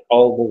time when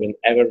all moving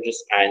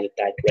averages are in a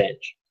tight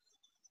range.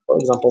 For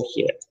example,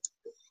 here.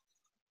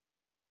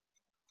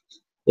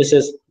 This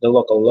is the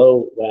local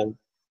low when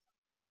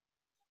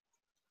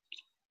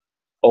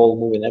all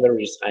moving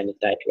averages are in a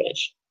tight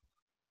range.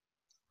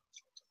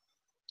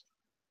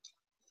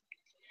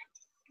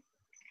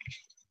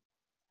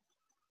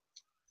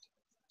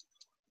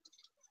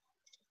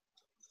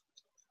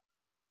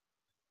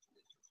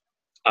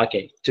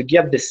 Okay, to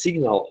get the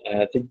signal,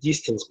 the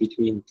distance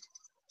between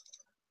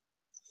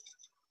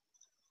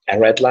a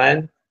red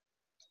line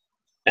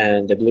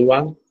and the blue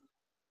one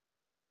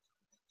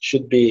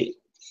should be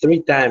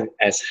 3 times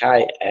as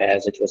high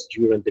as it was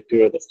during the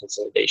period of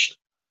consolidation.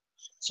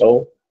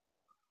 So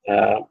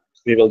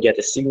we will get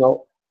a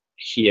signal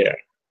here.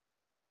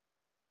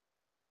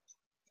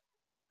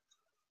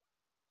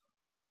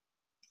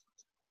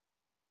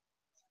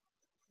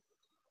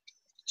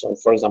 So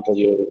for example,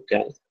 you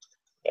can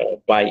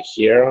buy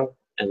here,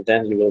 and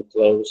then you will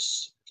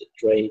close the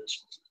trade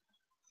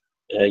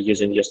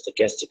using your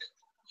stochastic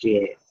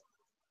here.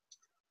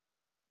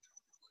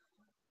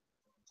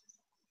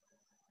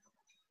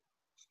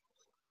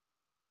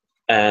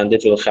 And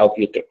it will help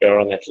you to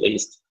earn at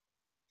least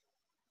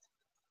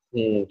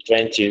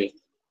 22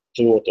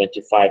 or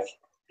 25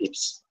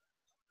 pips.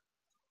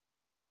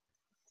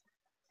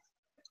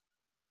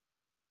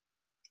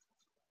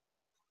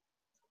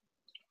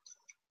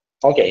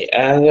 Okay,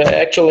 and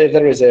actually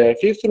there is a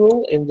fifth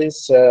rule in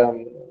this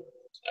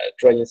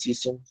trading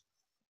system.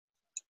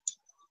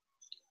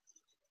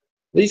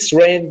 This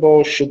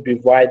rainbow should be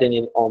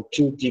widening on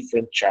 2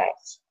 different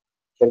charts.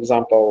 For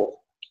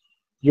example,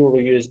 Euro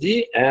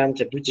USD and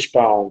British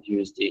Pound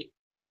USD.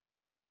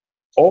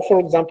 Or for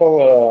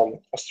example,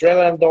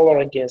 Australian dollar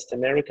against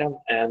American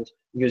and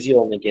New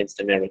Zealand against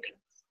American.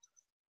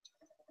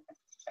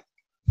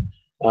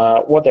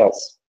 What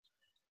else?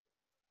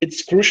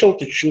 It's crucial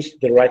to choose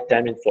the right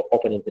timing for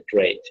opening the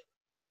trade.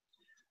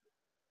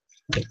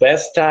 The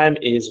best time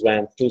is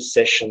when 2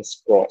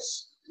 sessions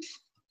cross.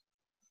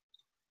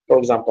 For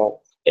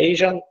example,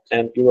 Asian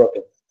and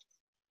European,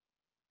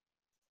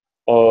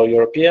 or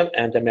European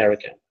and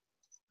American.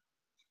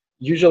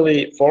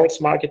 Usually, forex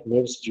market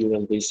moves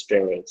during these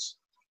periods.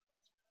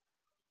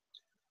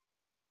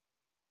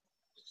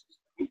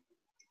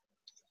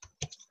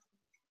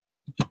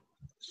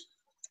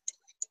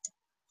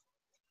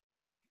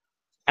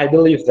 I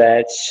believe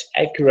that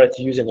accurate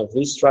using of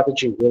this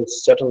strategy will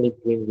certainly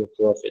bring you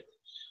profit,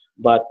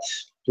 but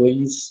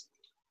please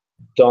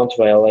don't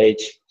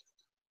violate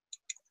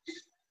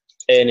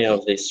any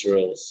of these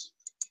rules.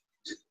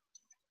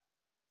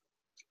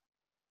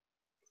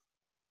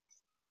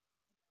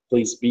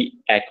 Please be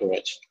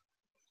accurate.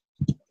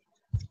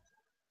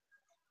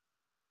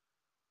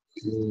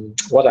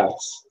 What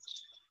else?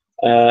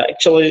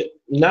 Actually,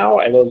 now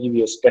I will give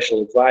you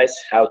special advice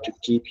how to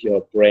keep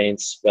your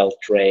brains well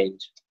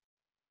trained.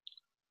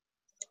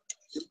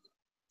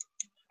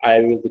 I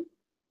will be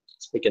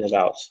speaking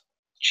about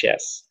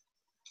chess.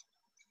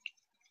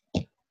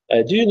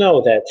 Do you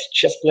know that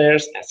chess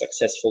players are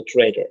successful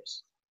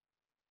traders?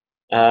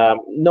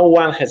 No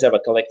one has ever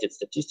collected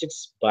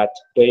statistics, but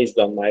based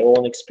on my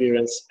own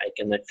experience, I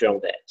can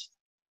affirm that.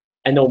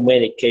 I know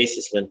many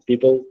cases when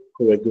people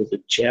who were good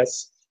at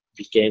chess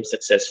became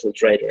successful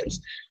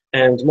traders.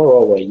 And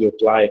moreover,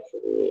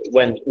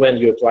 when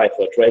you apply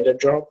for a trader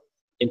job,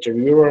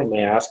 interviewer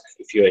may ask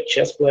if you're a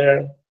chess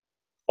player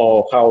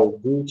or how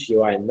good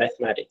you are in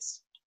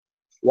mathematics.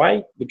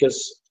 Why?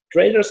 Because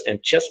traders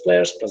and chess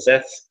players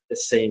possess the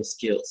same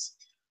skills.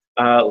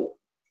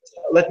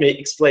 Let me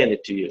explain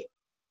it to you.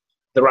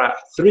 There are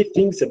 3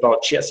 things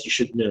about chess you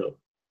should know.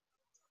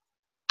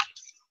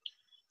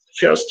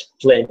 First,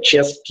 playing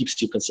chess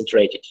keeps you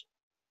concentrated.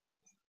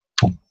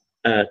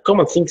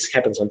 Common things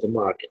happen on the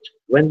market.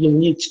 When you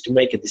need to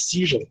make a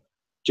decision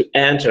to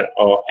enter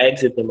or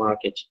exit the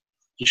market,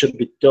 you should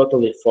be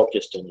totally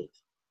focused on it.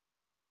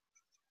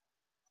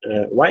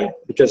 Why?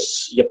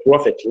 Because your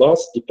profit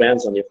loss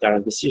depends on your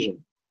current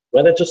decision,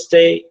 whether to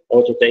stay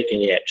or to take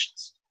any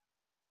actions.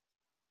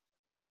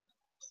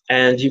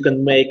 And you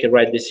can make a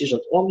right decision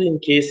only in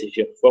case if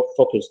you're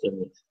focused on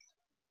it.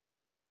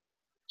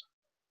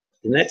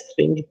 The next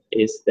thing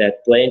is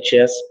that playing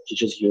chess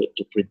teaches you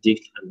to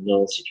predict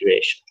unknown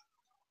situations.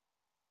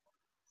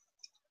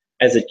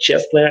 As a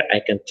chess player, I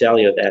can tell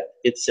you that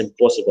it's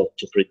impossible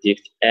to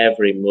predict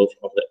every move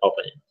of the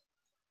opponent.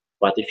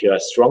 But if you're a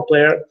strong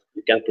player,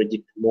 you can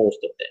predict most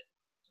of them.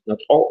 Not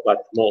all,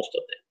 but most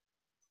of them.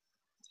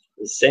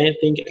 The same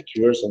thing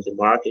occurs on the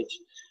market.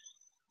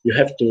 You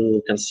have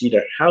to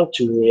consider how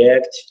to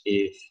react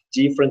if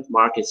different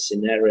market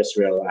scenarios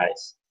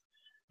realize.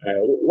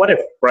 What if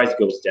price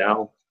goes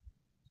down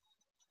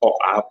or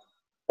up,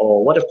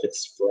 or what if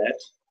it's flat?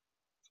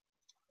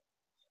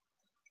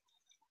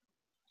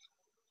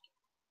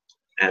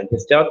 And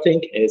the third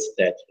thing is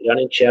that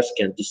learning chess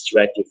can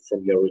distract you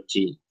from your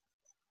routine.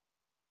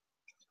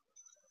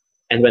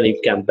 And when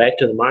you come back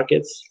to the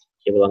markets,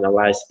 you will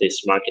analyze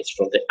these markets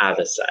from the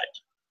other side,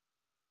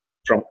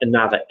 from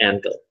another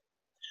angle.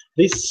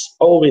 This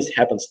always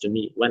happens to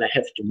me when I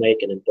have to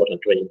make an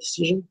important trading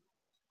decision.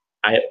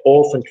 I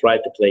often try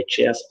to play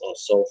chess or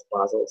solve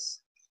puzzles,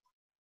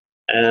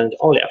 and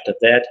only after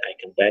that I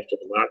come back to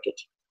the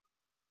market.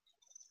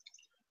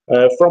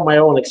 From my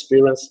own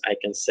experience, I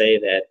can say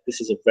that this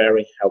is a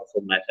very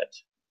helpful method.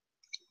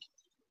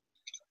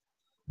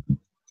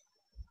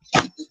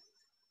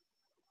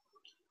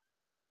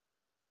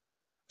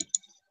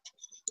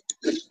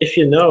 If if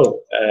you know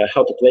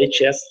how to play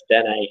chess,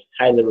 then I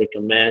highly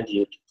recommend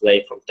you to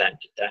play from time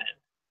to time.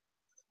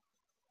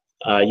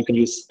 You can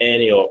use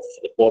any of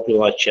the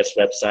popular chess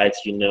websites.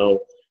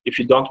 If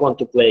you don't want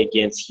to play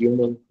against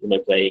human, you may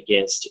play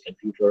against a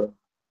computer,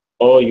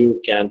 or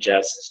you can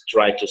just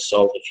try to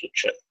solve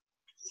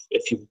a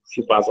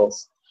few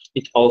puzzles.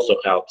 It also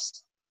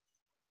helps.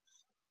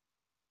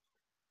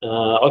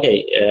 Okay,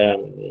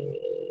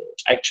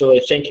 actually,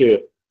 thank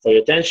you for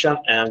your attention,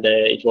 and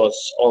it was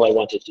all I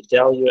wanted to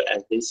tell you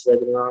at this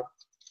webinar.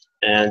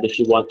 And if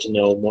you want to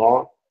know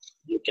more,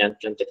 you can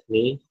contact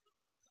me.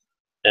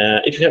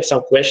 If you have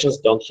some questions,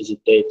 don't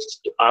hesitate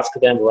to ask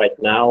them right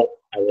now.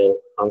 I will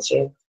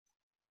answer.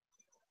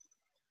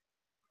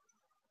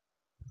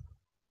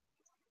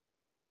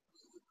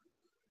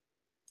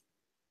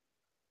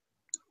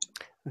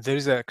 There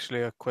is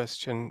actually a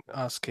question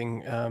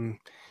asking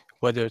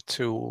whether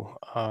to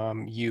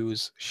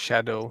use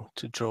shadow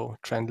to draw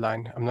trend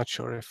line. I'm not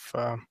sure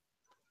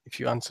if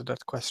you answered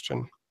that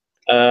question.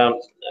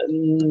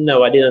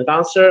 No, I didn't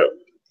answer,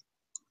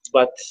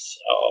 but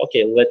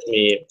okay, let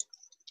me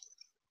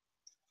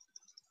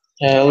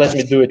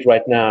do it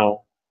right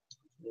now.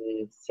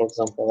 For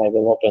example, I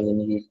will open a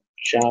new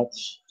chat,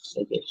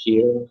 maybe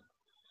here.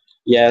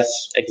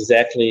 Yes,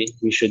 exactly.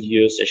 We should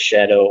use a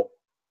shadow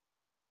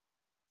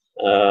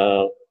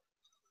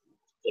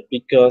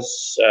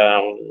because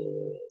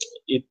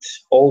it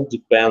all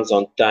depends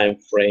on time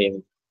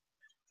frame.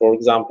 For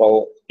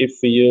example, if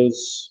we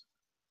use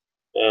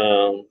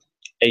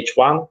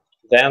H1,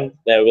 then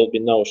there will be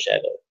no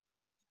shadow.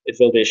 It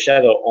will be a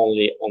shadow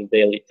only on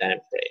daily time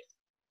frame.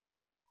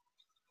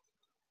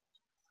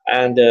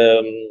 And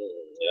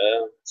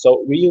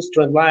so we use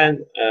trendline.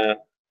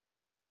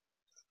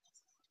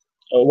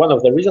 One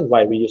of the reasons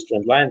why we use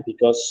trendline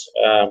because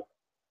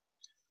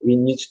we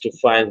need to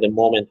find the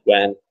moment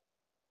when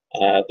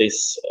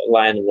this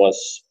line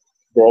was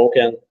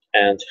broken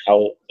and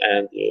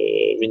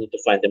we need to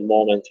find the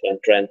moment when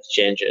trend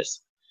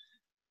changes.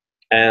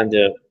 And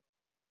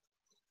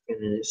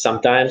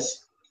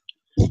sometimes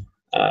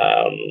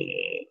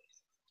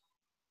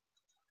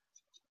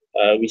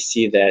we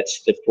see that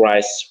the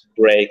price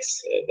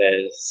breaks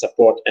the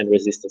support and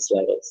resistance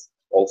levels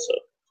also.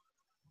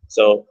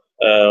 So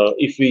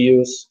if we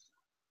use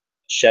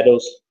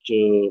shadows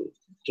to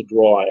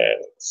draw a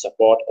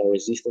support or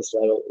resistance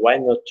level, why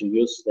not to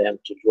use them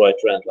to draw a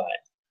trend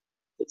line?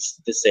 It's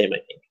the same, I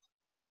think.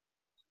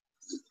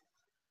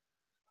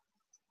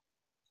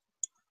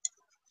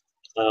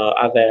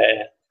 Are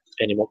there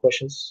any more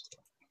questions?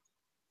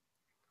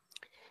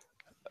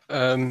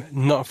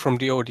 Not from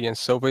the audience.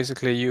 So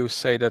basically, you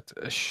say that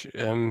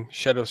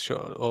shadows should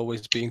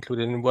always be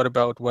included. And what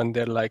about when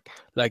they're like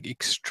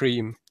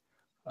extreme,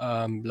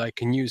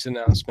 like a news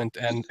announcement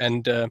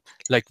and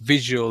like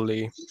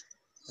visually,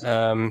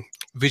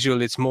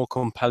 it's more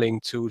compelling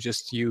to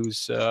just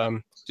use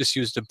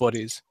the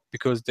bodies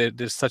because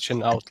there's such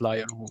an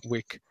outlier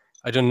wick.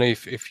 I don't know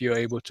if you're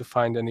able to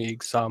find any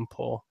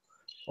example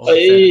of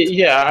that.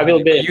 Yeah, I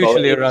will be But able.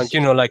 usually around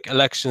like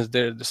elections,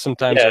 there's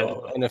sometimes Yeah.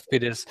 on NFP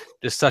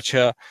there's such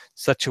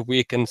a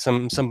week, and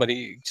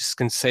somebody just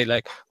can say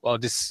like, well,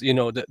 this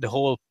the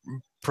whole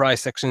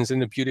price action is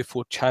in a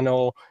beautiful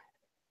channel.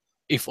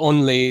 If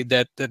only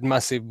that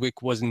massive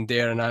wick wasn't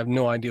there, and I have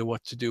no idea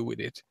what to do with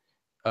it.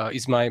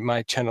 Is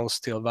my channel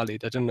still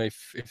valid? I don't know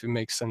if it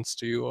makes sense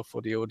to you or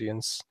for the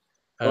audience.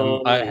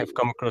 I have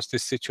come across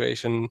this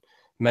situation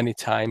many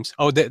times.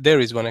 Oh, there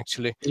is one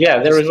actually.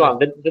 Yeah, there is one.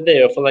 The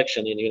day of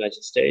election in the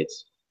United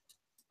States.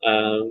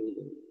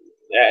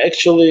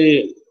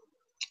 Actually,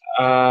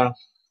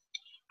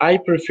 I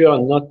prefer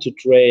not to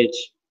trade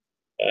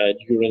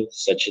during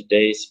such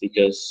days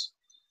because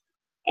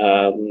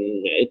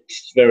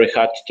it's very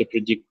hard to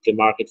predict the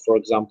market. For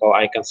example,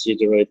 I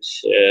consider it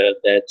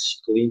that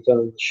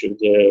Clinton should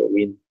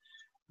win,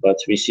 but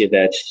we see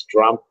that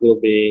Trump will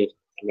be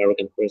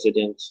American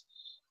president,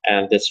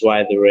 and that's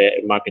why the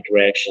market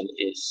reaction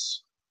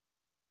is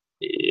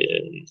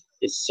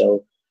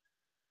so.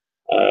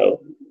 Uh,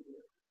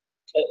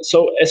 so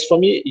as for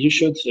me, you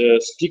should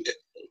stick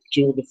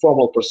to the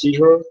formal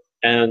procedure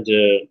and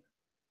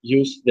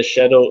use the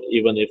shadow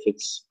even if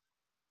it's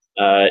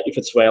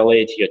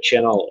violate your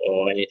channel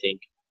or anything,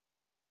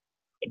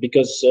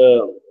 because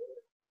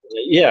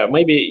yeah,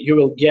 maybe you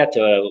will get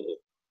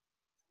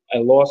a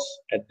loss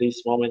at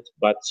this moment,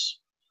 but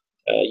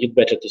you'd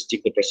better to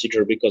stick the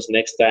procedure because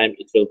next time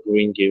it will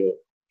bring you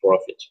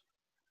profit.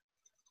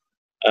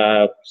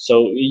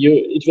 So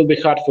it will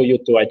be hard for you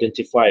to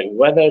identify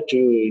whether to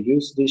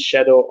use this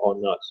shadow or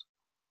not.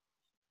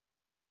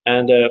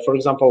 And for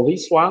example,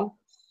 this one,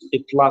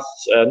 it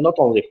lasts not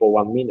only for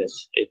 1 minute,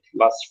 it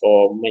lasts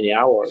for many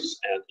hours.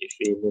 And if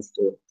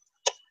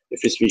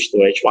we switch to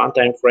H1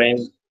 time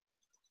frame,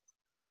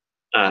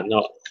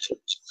 no,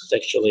 it's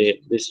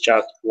actually this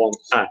chart won't.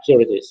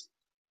 Here it is.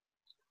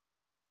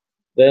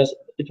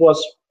 It was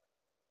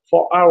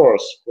 4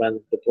 hours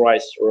when the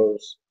price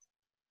rose.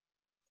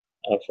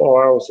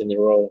 4 hours in a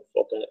row,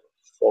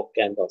 four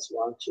candles,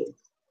 1, 2.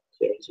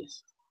 Here it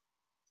is.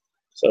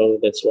 So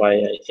that's why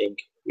I think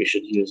we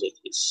should use it.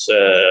 It's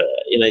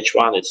in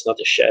H1. It's not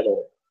a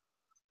shadow.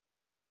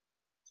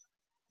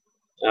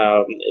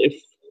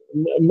 If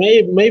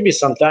maybe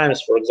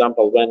sometimes, for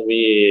example, when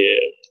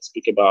we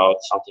speak about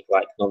something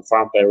like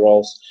non-farm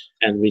payrolls,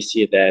 and we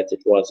see that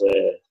it was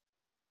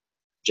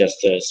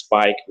just a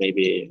spike,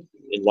 maybe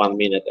in 1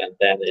 minute, and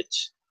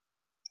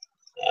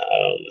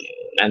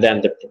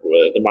then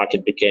the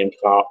market became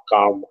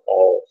calm,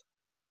 or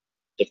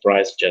the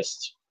price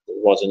just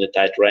was in a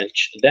tight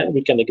range, then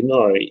we can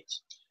ignore it.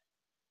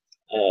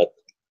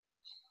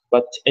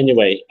 But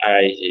anyway,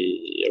 I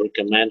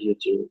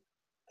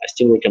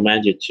still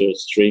recommend you to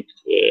stick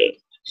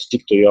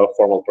to your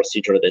formal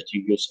procedure that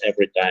you use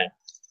every time.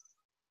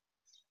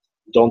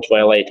 Don't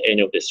violate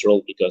any of this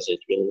rule because it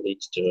will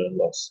lead to a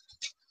loss.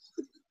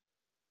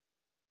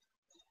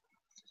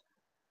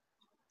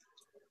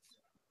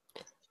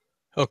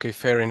 Okay,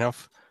 fair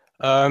enough.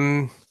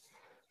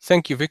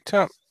 Thank you,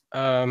 Victor.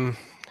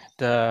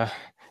 The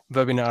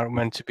webinar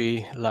meant to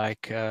be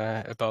like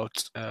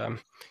about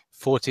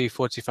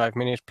 40-45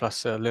 minutes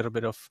plus a little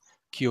bit of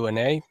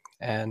Q&A,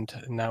 and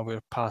now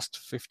we're past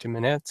 50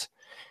 minutes.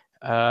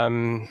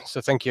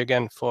 So thank you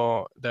again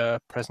for the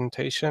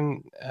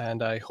presentation,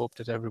 and I hope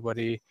that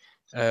everybody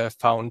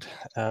found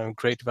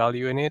great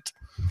value in it.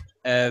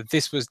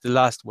 This was the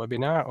last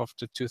webinar of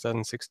the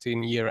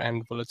 2016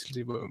 year-end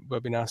volatility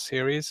webinar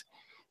series,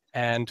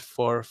 and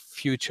for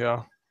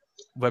future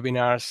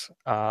webinars,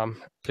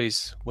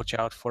 please watch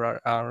out for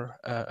our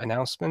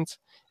announcements.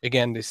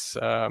 Again, this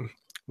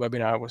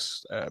webinar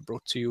was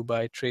brought to you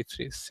by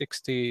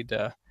Trade360,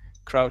 the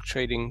crowd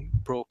trading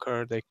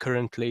broker. They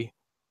currently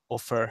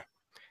offer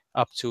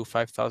up to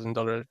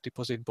 $5,000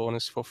 deposit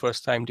bonus for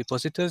first-time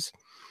depositors.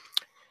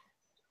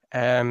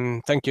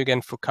 Thank you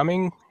again for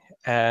coming,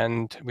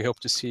 and we hope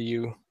to see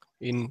you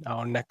in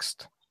our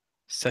next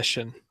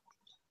session.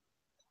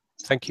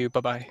 Thank you.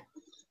 Bye-bye.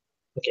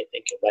 Okay,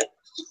 thank you. Bye.